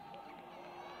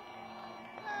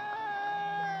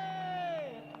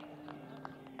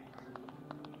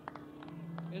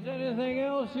 Is anything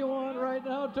else you want right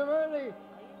now, Taverny?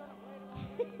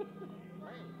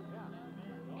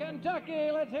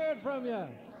 Kentucky, let's hear it from you.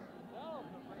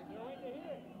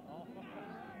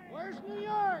 Where's New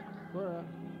York?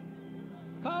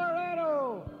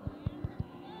 Colorado.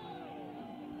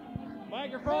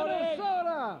 Microphone.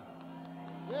 Minnesota.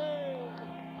 Yay.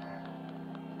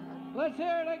 Let's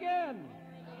hear it again.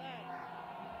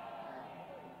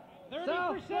 30%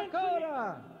 South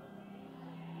Dakota.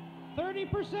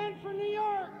 30% for New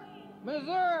York.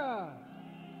 Missouri.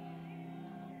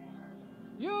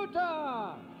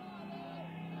 Utah.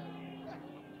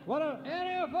 What a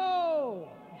NFO.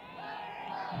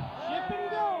 Ship and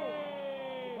go.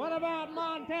 What about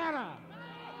Montana?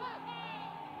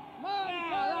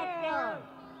 Montana.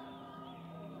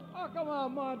 Oh, come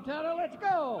on, Montana, let's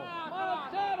go.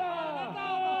 Montana.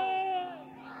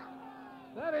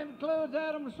 That includes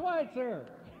Adam Schweitzer.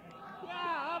 Yeah,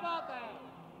 how about that?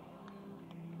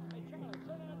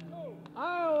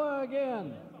 Iowa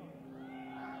again.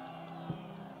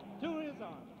 2 is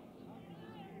on.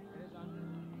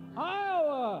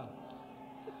 Iowa.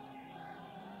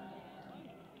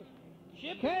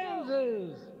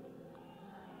 Kansas.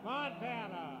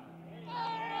 Montana.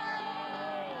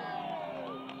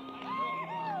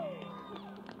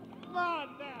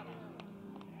 Montana.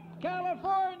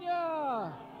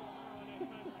 California.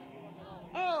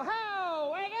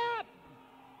 Ohio, wake up!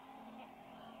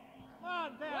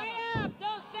 Montana. Wake up!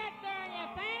 Don't sit there, you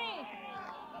fanny!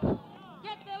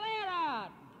 Get the lid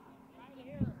out!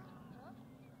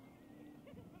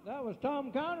 That was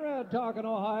Tom Conrad talking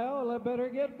Ohio. They better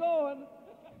get going.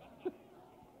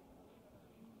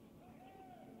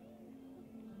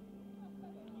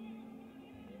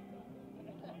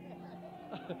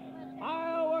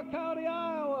 Iowa County,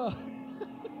 Iowa.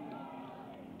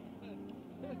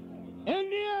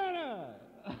 Indiana.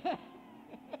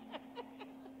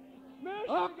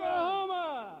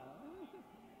 Oklahoma.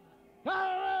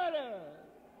 Colorado.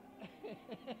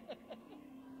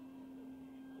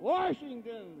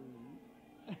 Washington.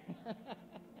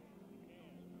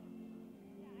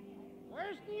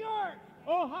 Where's New York?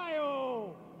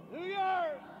 Ohio. New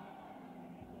York.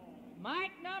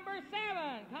 Mike number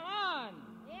 7, come on!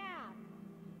 Yeah.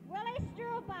 Willie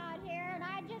Stroop out here, and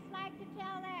I'd just like to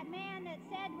tell that man that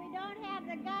said we don't have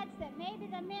the guts that maybe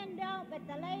the men don't, but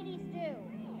the ladies do.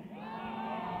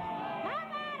 How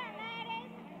about it,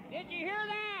 ladies? Did you hear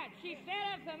that? She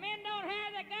said if the men don't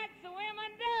have the guts, the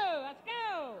women do. Let's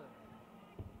go!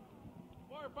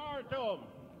 More power to them.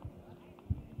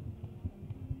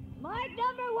 Mike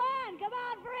number 1, come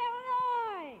on for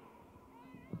Illinois.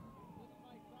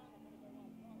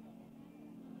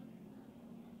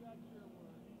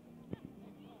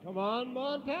 Come on,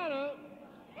 Montana.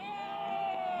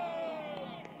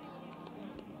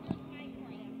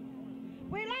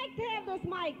 We like can have this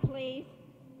mic, please.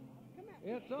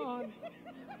 It's on.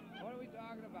 What are we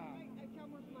talking about? I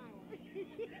come with my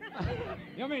one.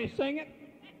 You want me to sing it?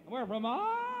 We're from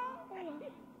Iowa.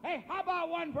 Hey, how about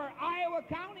one for Iowa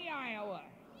County, Iowa?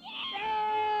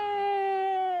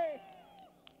 Yay!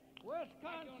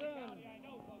 Wisconsin.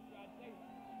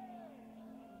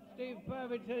 Steve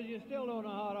Pavage says you still don't know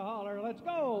how to holler. Let's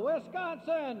go,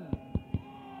 Wisconsin.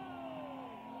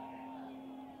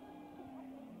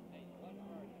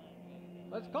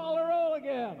 Let's call the roll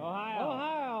again.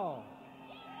 Ohio.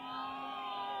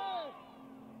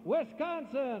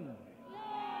 Wisconsin.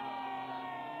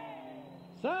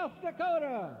 South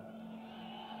Dakota.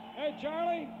 Hey,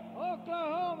 Charlie,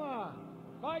 Oklahoma.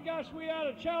 my gosh, we had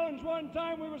a challenge one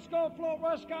time. We was going to float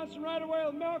Wisconsin right away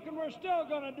with milk, and we're still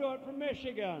going to do it for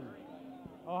Michigan.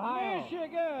 Ohio.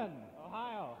 Michigan.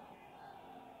 Ohio.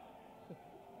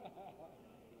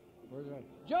 Where's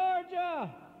that?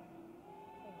 Georgia.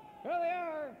 Here they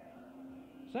are.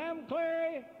 Sam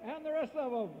Cleary and the rest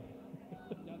of them.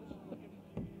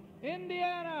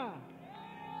 Indiana.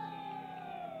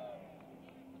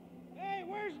 Hey,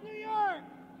 where's New York?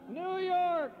 New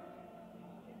York.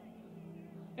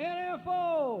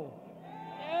 NFO.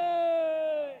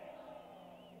 Hey.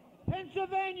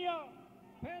 Pennsylvania.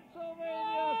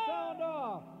 Pennsylvania, sound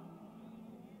off.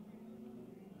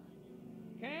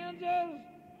 Kansas.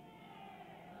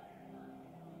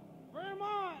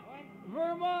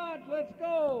 Vermont, let's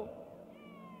go.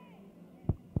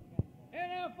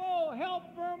 NFO, help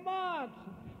Vermont.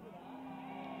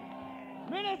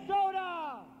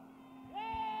 Minnesota.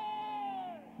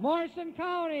 Morrison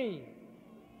County.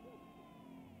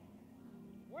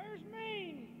 Where's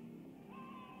Maine?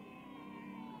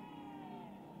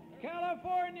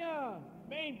 California.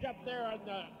 Maine's up there on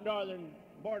the northern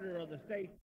border of the state.